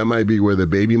that might be where the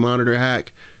baby monitor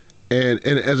hack. And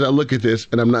as I look at this,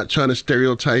 and I'm not trying to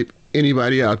stereotype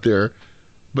anybody out there,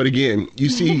 but again, you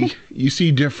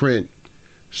see different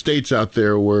states out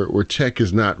there where tech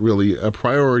is not really a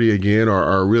priority again, or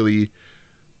are really,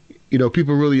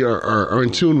 people really are in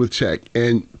tune with tech,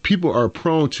 and people are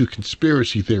prone to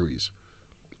conspiracy theories.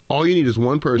 All you need is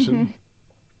one person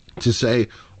to say,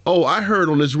 oh, I heard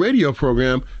on this radio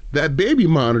program that baby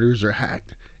monitors are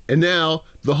hacked. And now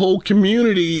the whole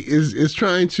community is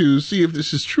trying to see if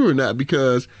this is true or not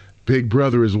because Big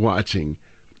Brother is watching.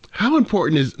 How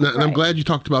important is, and I'm glad you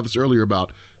talked about this earlier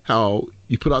about how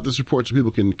you put out this report so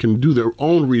people can do their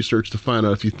own research to find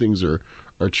out if these things are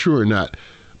true or not.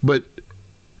 But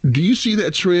do you see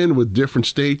that trend with different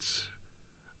states,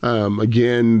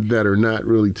 again, that are not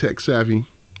really tech savvy?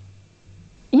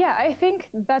 Yeah, I think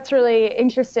that's really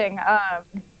interesting.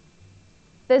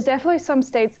 there's definitely some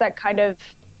states that kind of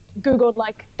Googled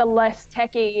like the less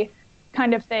techie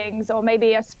kind of things, or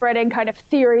maybe are spreading kind of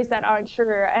theories that aren't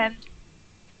true. And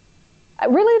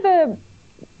really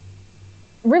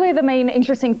the main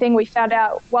interesting thing we found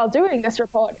out while doing this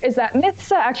report is that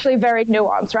myths are actually very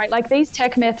nuanced, right? Like these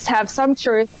tech myths have some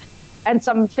truth and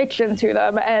some fiction to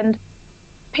them, and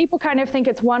people kind of think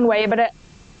it's one way, but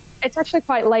it's actually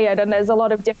quite layered, and there's a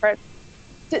lot of different.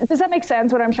 Does that make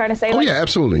sense, what I'm trying to say? Oh, yeah,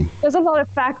 absolutely. There's a lot of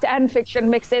fact and fiction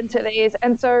mixed into these,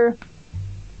 and so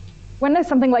when there's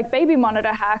something like baby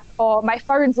monitor hack or my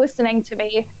phone's listening to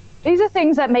me, these are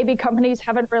things that maybe companies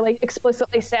haven't really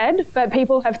explicitly said, but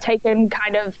people have taken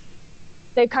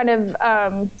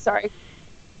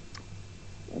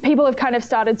people have kind of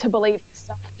started to believe this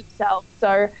stuff themselves.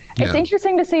 So it's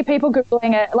interesting to see people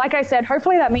Googling it. Like I said,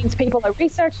 hopefully that means people are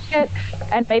researching it,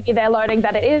 and maybe they're learning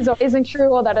that it is or isn't true,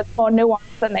 or that it's more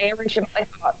nuanced than they originally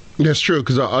thought. That's true,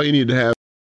 because all you need to have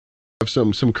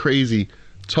some crazy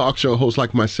talk show hosts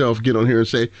like myself get on here and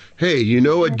say, hey, you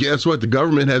know what, guess what, the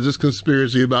government has this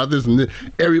conspiracy about this, and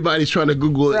everybody's trying to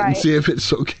Google it and see if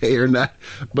it's okay or not.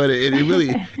 But it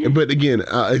really, but again,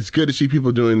 it's good to see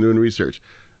people doing research.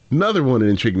 Another one that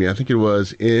intrigued me, I think it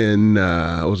was in,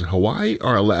 was it Hawaii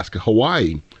or Alaska?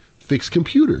 Hawaii, fixed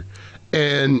computer.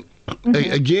 And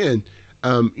again,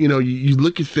 you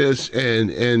look at this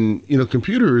and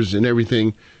computers and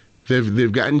everything,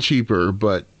 they've gotten cheaper,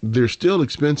 but they're still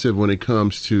expensive when it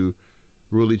comes to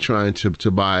really trying to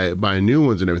buy new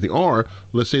ones and everything. Or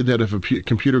let's say that if a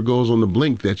computer goes on the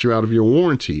blink, that you're out of your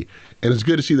warranty. And it's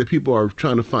good to see that people are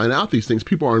trying to find out these things.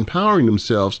 People are empowering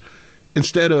themselves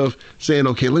instead of saying,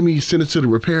 okay, let me send it to the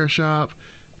repair shop,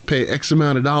 pay X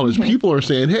amount of dollars. People are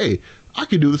saying, hey, I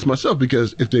can do this myself,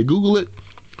 because if they Google it,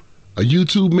 a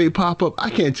YouTube may pop up. I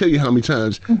can't tell you how many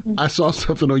times I saw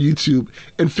something on YouTube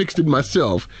and fixed it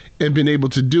myself and been able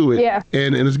to do it. Yeah.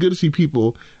 And it's good to see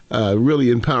people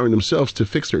really empowering themselves to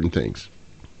fix certain things.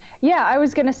 Yeah, I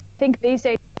was going to think these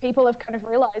days people have kind of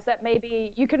realized that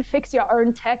maybe you can fix your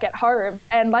own tech at home.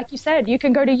 And like you said, you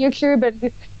can go to YouTube and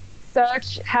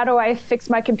search, how do I fix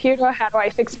my computer? How do I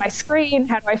fix my screen?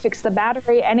 How do I fix the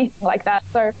battery? Anything like that.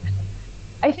 So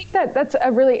I think that that's a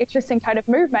really interesting kind of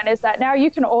movement, is that now you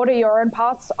can order your own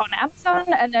parts on Amazon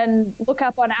and then look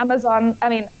up on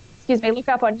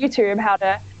YouTube how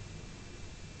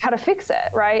to fix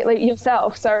it, right? Like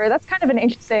yourself. So that's kind of an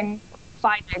interesting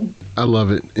finding. I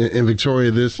love it. And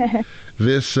Victoria, this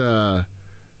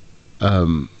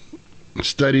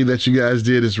study that you guys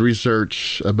did, is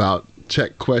research about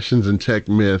tech questions and tech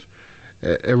myth.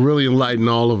 It really enlightened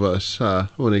all of us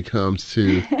when it comes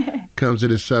to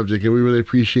this subject, and we really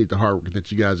appreciate the hard work that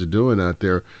you guys are doing out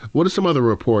there. What are some other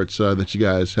reports that you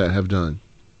guys have done?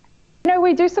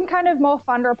 We do some kind of more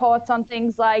fun reports on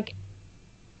things like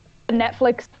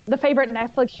the favorite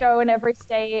Netflix show in every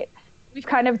state. We've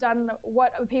kind of done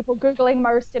what are people Googling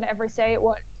most in every state,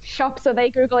 what shops are they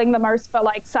Googling the most for,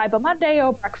 like Cyber Monday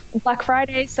or Black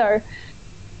Friday. So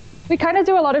we kind of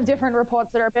do a lot of different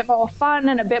reports that are a bit more fun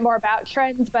and a bit more about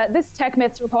trends, but this Tech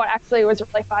Myths report actually was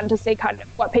really fun to see kind of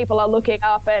what people are looking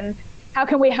up and how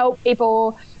can we help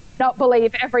people not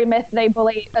believe every myth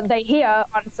they hear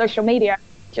on social media.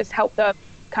 Just help them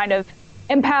kind of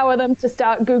empower them to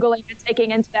start Googling and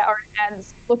taking into their own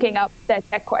hands, looking up their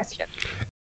tech questions.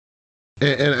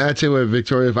 And I tell you what,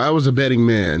 Victoria, if I was a betting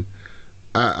man,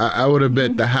 I would have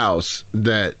bet the house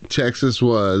that Texas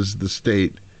was the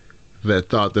state that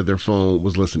thought that their phone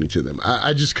was listening to them.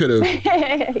 I just could have,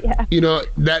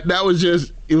 that was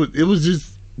just, it was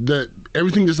just that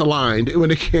everything just aligned when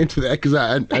it came to that, because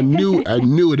I knew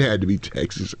it had to be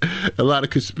Texas. A lot of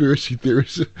conspiracy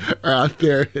theories are out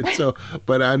there, and so,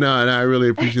 but I know, and I really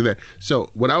appreciate that.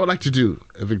 So what I would like to do,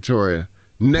 Victoria,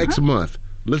 next month,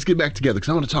 let's get back together, because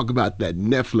I want to talk about that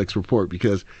Netflix report,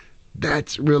 because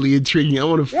that's really intriguing. I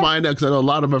want to find out, because I know a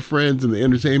lot of my friends in the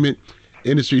entertainment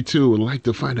industry too would like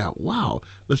to find out, wow,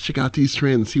 let's check out these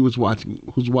trends, see who's watching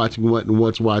what, and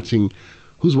who's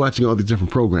watching all these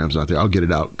different programs out there. I'll get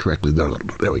it out correctly. There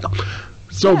we go.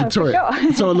 So Victoria,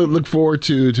 so I look forward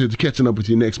to catching up with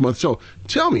you next month. So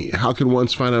tell me, how can one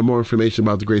find out more information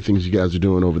about the great things you guys are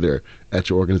doing over there at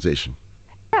your organization?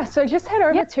 Yeah, so just head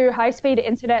over to High Speed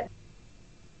Internet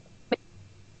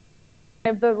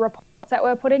of the reports that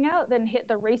we're putting out, then hit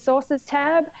the resources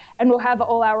tab, and we'll have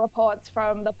all our reports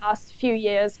from the past few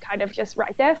years kind of just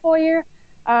right there for you.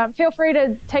 Feel free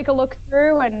to take a look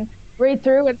through and read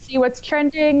through and see what's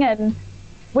trending, and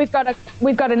we've got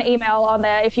an email on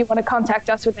there if you want to contact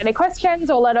us with any questions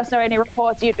or let us know any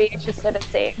reports you'd be interested in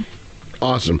seeing.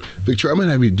 Awesome. Victoria, I'm going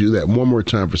to have you do that one more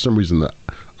time. For some reason,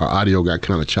 our audio got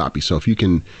kind of choppy, so if you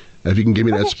can give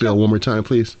me that spiel one more time,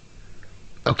 please.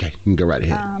 Okay, you can go right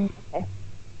ahead. Okay.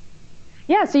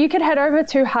 Yeah, so you can head over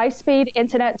to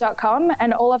highspeedinternet.com,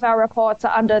 and all of our reports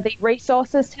are under the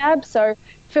resources tab. So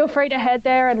feel free to head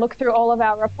there and look through all of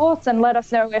our reports and let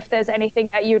us know if there's anything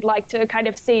that you'd like to kind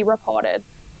of see reported.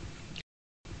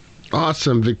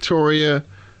 Awesome. Victoria,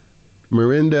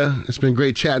 Miranda, it's been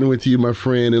great chatting with you, my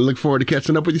friend, and look forward to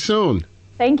catching up with you soon.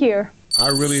 Thank you. I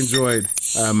really enjoyed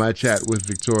my chat with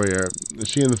Victoria.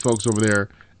 She and the folks over there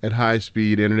at High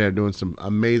Speed Internet doing some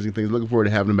amazing things. Looking forward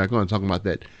to having them back on, talking about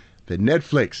that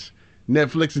Netflix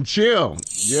and chill.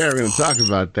 Yeah, we're going to talk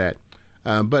about that.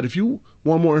 But if you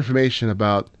want more information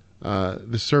about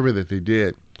the survey that they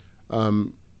did,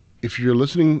 if you're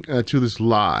listening to this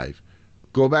live,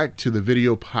 go back to the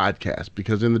video podcast,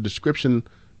 because in the description,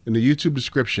 in the YouTube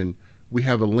description, we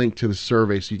have a link to the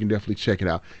survey, so you can definitely check it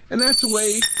out. And that's a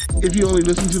way, if you only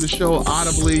listen to the show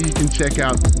audibly, you can check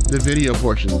out the video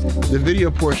portion. The video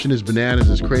portion is bananas.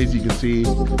 It's crazy. You can see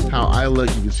how I look.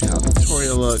 You can see how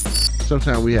Victoria looks.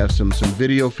 Sometimes we have some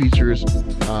video features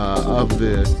of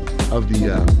the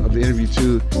interview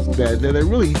too, that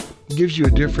really gives you a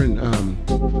different,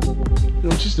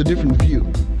 just a different view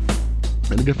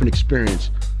and a different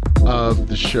experience of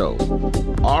the show.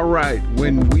 All right,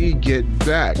 when we get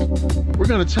back, we're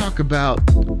going to talk about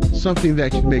something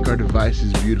that can make our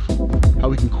devices beautiful, how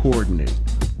we can coordinate.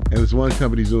 And there's one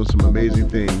company doing some amazing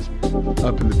things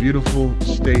up in the beautiful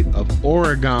state of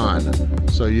Oregon.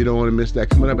 So you don't want to miss that.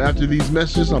 Coming up after these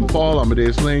messages, I'm Paul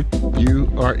Amadeus Lane. You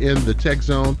are in the Tech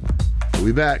Zone. We'll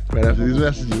be back right after these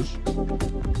messages.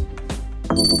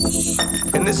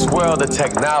 In this world of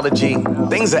technology,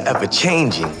 things are ever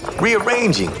changing,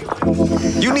 rearranging.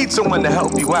 You need someone to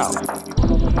help you out.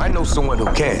 I know someone who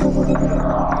can.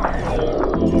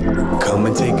 Come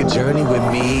and take a journey with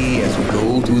me as we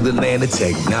go through the land of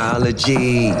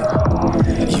technology.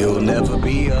 You'll never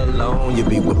be alone. You'll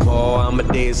be with Paul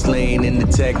Amadeus Lane in the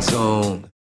Tech Zone.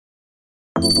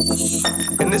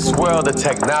 In this world of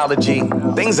technology,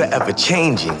 things are ever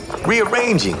changing,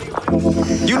 rearranging.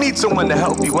 You need someone to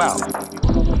help you out.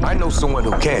 I know someone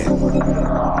who can.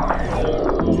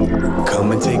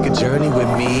 Come and take a journey with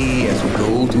me as we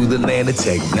go through the land of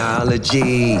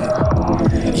technology.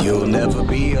 You'll never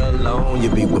be alone.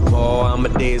 You'll be with Paul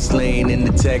Amadeus Lane in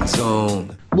the Tech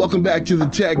Zone. Welcome back to the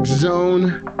Tech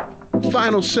Zone.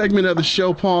 Final segment of the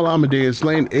show, Paul Amadeus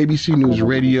Lane, ABC News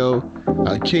Radio,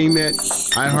 KMET,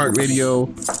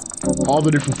 iHeartRadio, all the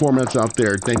different formats out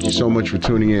there. Thank you so much for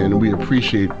tuning in. We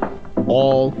appreciate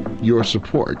all your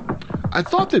support. I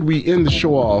thought that we end the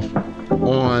show off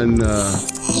on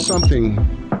something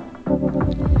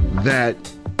that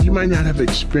you might not have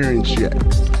experienced yet.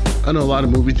 I know a lot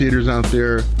of movie theaters out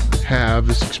there have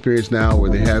this experience now where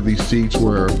they have these seats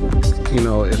where,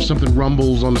 if something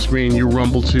rumbles on the screen, you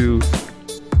rumble too.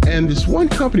 And this one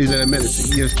company that I met at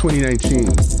CES 2019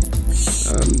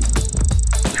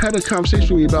 had a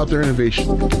conversation with me about their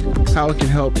innovation, how it can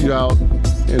help you out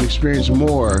and experience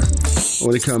more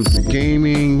when it comes to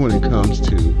gaming, when it comes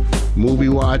to movie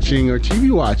watching or TV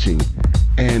watching.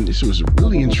 And this was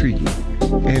really intriguing.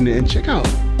 And check out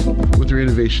what their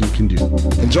innovation can do.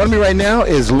 And joining me right now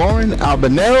is Lauren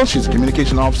Albanero. She's a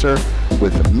communication officer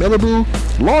with Millaboo.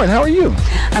 Lauren, how are you?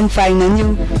 I'm fine, and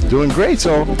you? Doing great.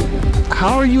 So,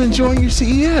 how are you enjoying your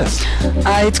CES?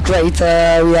 It's great.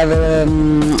 We have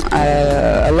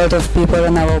a lot of people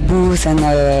in our booth, and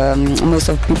most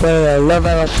of people love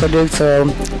our products, so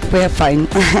we're fine.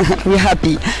 We're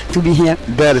happy to be here.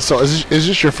 That is so. Is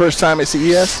this your first time at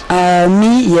CES?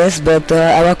 Me, yes, but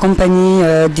our company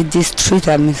did this 3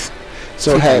 times.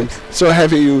 So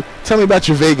have you? Tell me about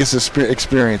your Vegas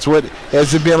experience. What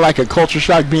has it been like? A culture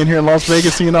shock being here in Las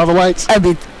Vegas, seeing all the lights? A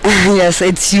bit. Yes,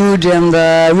 it's huge and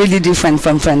really different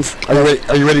from France.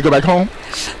 Are you ready to go back home?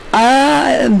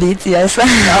 A bit, yes.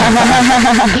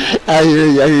 I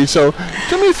hear you. So,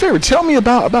 do me a favor. Tell me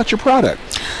about your product.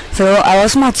 So our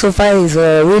smart sofa is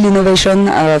a real innovation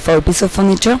for a piece of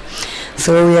furniture.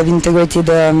 So we have integrated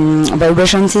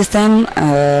vibration system,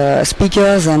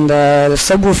 speakers, and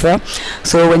subwoofer.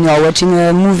 So when you are watching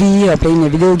a movie or playing a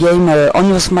video game on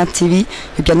your smart TV,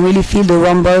 you can really feel the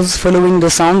rumbles following the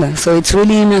sound. So it's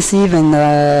really immersive,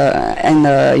 and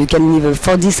you can live a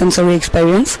 4D sensory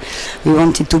experience. We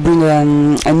wanted to bring a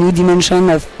new dimension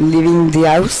of living the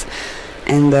house,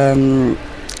 and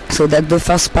so that's the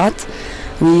first part.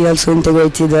 We also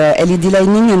integrated LED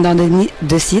lighting underneath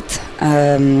the seat,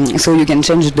 so you can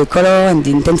change the color and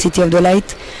the intensity of the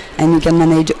light, and you can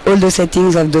manage all the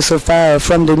settings of the sofa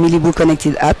from the Millaboo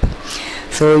connected app.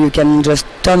 So you can just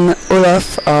turn all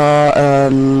off or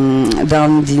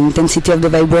down the intensity of the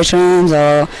vibrations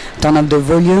or turn up the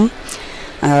volume.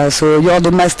 So you're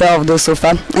the master of the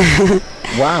sofa.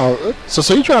 Wow.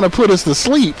 So you're trying to put us to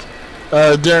sleep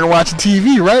during watching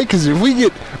TV, right? Because if we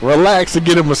get relaxed and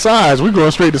get a massage, we're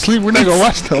going straight to sleep. We're not going to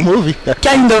watch no movie.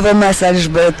 Kind of a massage,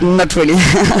 but not really.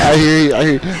 I hear you. I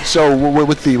hear you. So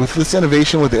with this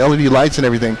innovation with the LED lights and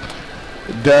everything,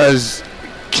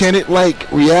 can it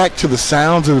like react to the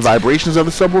sounds and the vibrations of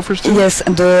the subwoofers too? Yes,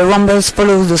 the rumbles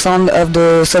follow the sound of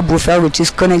the subwoofer, which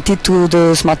is connected to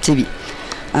the smart TV.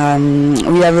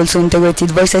 We have also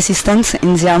integrated voice assistants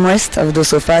in the armrest of the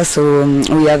sofa, so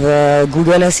we have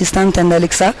Google Assistant and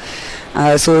Alexa,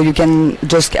 so you can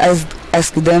just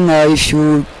ask them if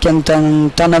you can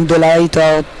turn off the light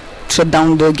or shut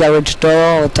down the garage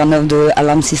door or turn off the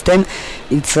alarm system.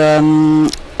 It's a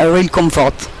real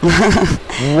comfort.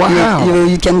 Wow.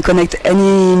 You can connect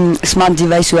any smart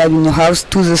device you have in your house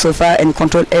to the sofa and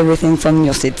control everything from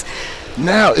your seat.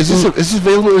 Now, is this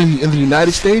available in the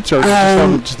United States or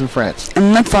just in France?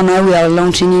 Not for now. We are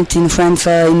launching it in France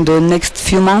in the next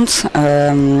few months,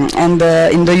 and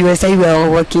in the USA we are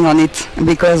working on it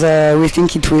because we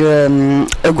think it will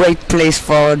a great place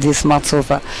for this smart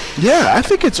sofa. Yeah, I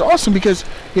think it's awesome because,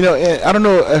 I don't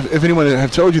know if anyone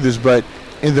have told you this, but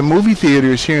in the movie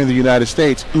theaters here in the United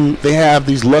States, they have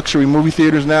these luxury movie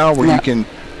theaters now where you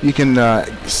can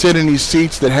sit in these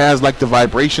seats that has like the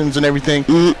vibrations and everything.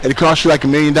 It costs you like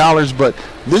 $1 million, but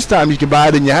this time you can buy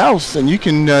it in your house and you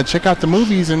can check out the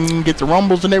movies and get the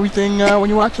rumbles and everything when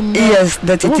you're watching yes,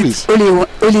 that's the it. movies.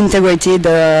 It's all integrated,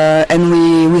 and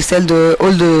we sell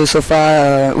all the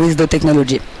sofa with the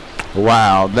technology.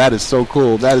 Wow, that is so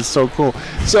cool. That is so cool.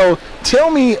 So tell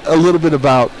me a little bit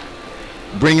about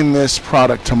bringing this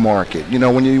product to market.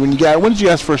 When did you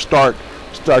guys first start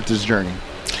this journey?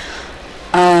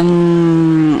 We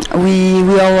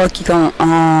are working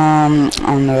on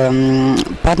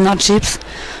partnerships.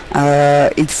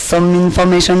 It's some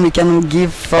information we can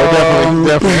give for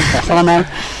for now.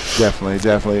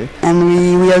 Definitely. And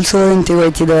we also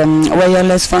integrated a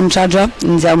wireless phone charger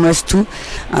in the armrest too,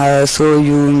 so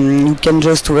you can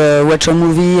just watch a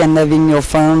movie and having your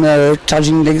phone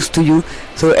charging next to you.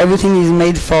 So everything is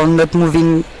made for not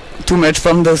moving too much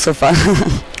from the sofa.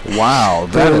 Wow,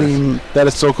 that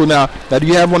is so cool. Now, do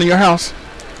you have one in your house?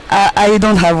 I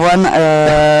don't have one,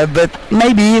 but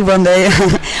maybe one day.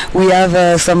 We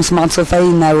have some smart sofa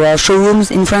in our showrooms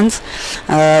in France.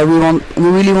 We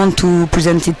really want to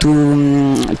present it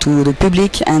to the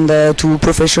public and to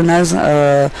professionals,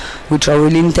 which are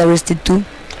really interested too.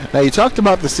 Now, you talked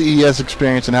about the CES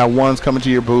experience and how one's coming to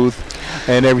your booth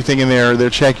and everything in there.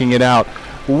 They're checking it out.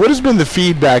 What has been the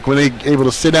feedback when they're able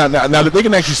to sit down? Now that they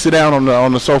can actually sit down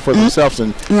on the sofa themselves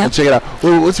and check it out.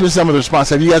 What's been some of the response?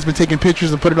 Have you guys been taking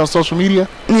pictures and put it on social media?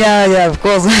 Yeah, of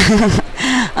course.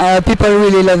 People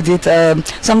really loved it.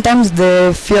 Sometimes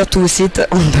they fear to sit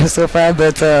on the sofa,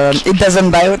 but it doesn't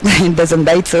bite. It doesn't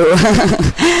bite, so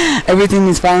everything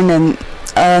is fine. And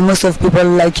most of people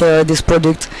like this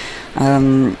product.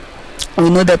 We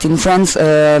know that in France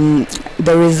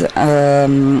there is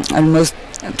almost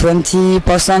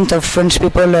 20% of French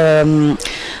people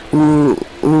who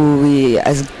we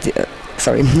asked.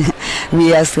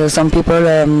 We asked some people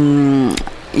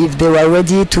if they were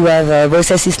ready to have voice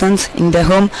assistants in their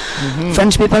home.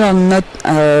 French people are not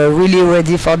really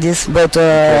ready for this, but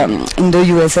in the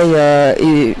USA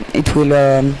it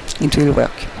will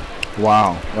work.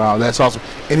 Wow, that's awesome.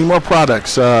 Any more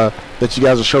products that you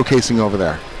guys are showcasing over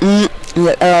there?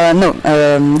 No.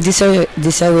 This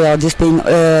year we are displaying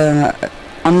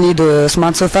only the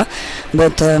smart sofa,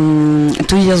 but 2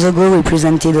 years ago we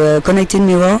presented a connected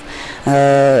mirror,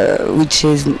 which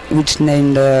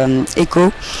named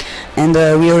Echo, and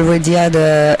we already had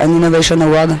an innovation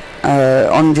award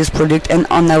on this product and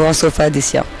on our sofa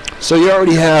this year. So you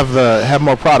already have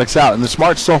more products out, and the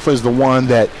smart sofa is the one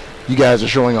that you guys are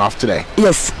showing off today.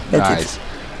 Yes, that's it.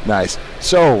 Nice.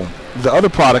 So the other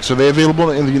products, are they available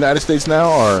in the United States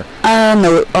now, or?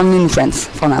 No, only in France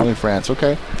for now. Only in France,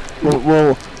 okay.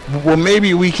 Well,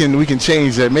 maybe we can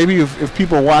change that. Maybe if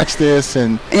people watch this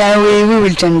and we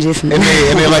will change this. And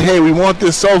they're like, hey, we want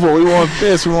this sofa, we want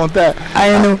this, we want that.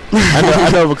 I know. I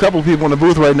know of a couple of people in the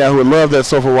booth right now who would love that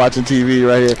sofa watching TV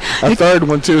right here. A third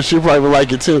one too. She probably would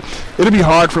like it too. It'll be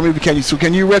hard for me. Can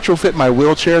you retrofit my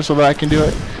wheelchair so that I can do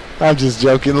it? I'm just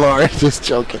joking, Laura. Just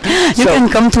joking. You can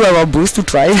come to our booth to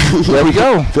try.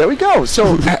 There we go.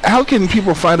 So how can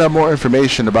people find out more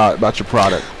information about your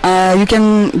product? You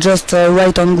can just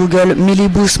write on Google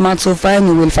Miliboo Smart Sofa and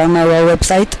you will find our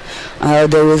website.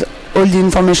 There is all the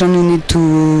information you need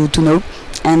to know.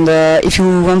 And if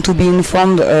you want to be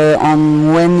informed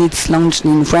on when it's launched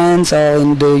in France or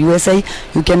in the USA,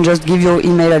 you can just give your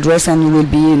email address and you will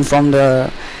be informed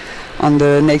on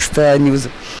the next news.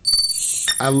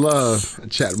 I love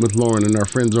chatting with Lauren and our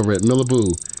friends over at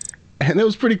Millaboo. And it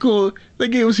was pretty cool. They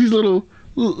gave us these little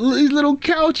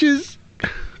couches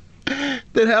that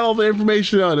had all the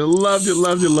information on it. Loved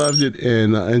it.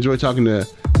 And I enjoyed talking to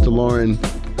Lauren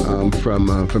from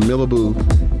Millaboo.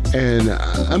 And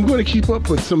I'm going to keep up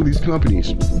with some of these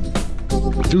companies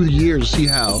through the years to see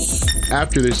how,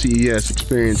 after their CES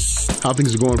experience, how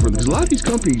things are going for them. Because a lot of these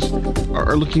companies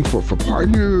are looking for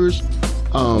partners,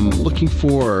 looking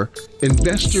for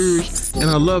investors, and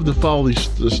I love to follow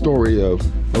the story of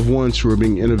ones who are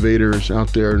being innovators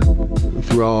out there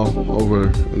through all over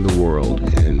the world.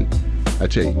 And I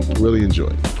tell you, really enjoy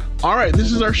it. All right,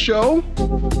 this is our show.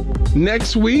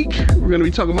 Next week, we're going to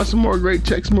be talking about some more great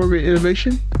tech, some more great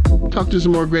innovation, talk to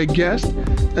some more great guests.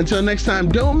 Until next time,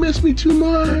 don't miss me too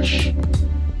much.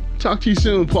 Talk to you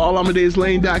soon.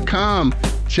 PaulAmadeislane.com.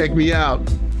 Check me out.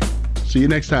 See you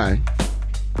next time.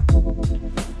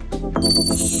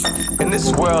 In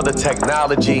this world of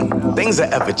technology, things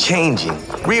are ever changing,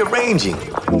 rearranging.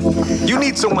 You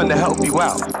need someone to help you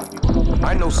out.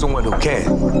 I know someone who can.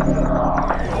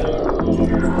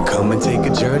 Come and take a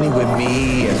journey with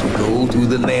me as we go through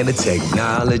the land of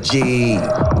technology.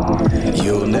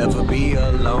 You'll never be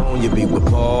alone. You'll be with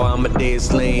Paul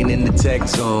Amadeus Lane in the Tech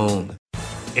Zone.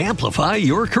 Amplify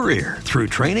your career through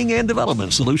training and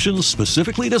development solutions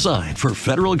specifically designed for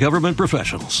federal government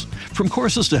professionals. From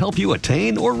courses to help you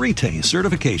attain or retain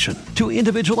certification, to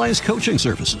individualized coaching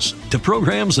services, to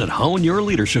programs that hone your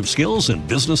leadership skills and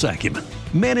business acumen,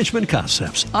 Management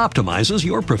Concepts optimizes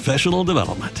your professional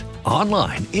development.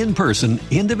 Online, in person,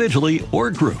 individually,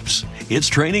 or groups, it's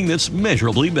training that's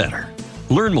measurably better.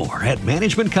 Learn more at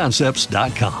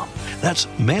managementconcepts.com. That's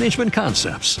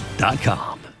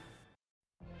managementconcepts.com.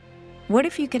 What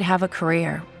if you could have a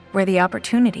career where the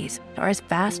opportunities are as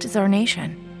vast as our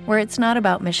nation, where it's not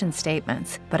about mission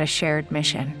statements, but a shared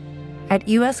mission? At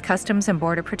U.S. Customs and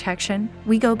Border Protection,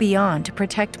 we go beyond to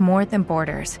protect more than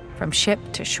borders, from ship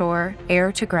to shore,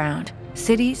 air to ground,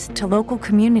 cities to local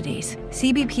communities.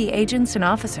 CBP agents and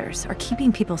officers are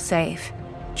keeping people safe.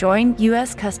 Join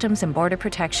U.S. Customs and Border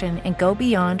Protection and go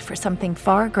beyond for something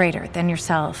far greater than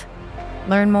yourself.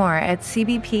 Learn more at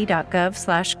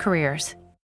cbp.gov/careers.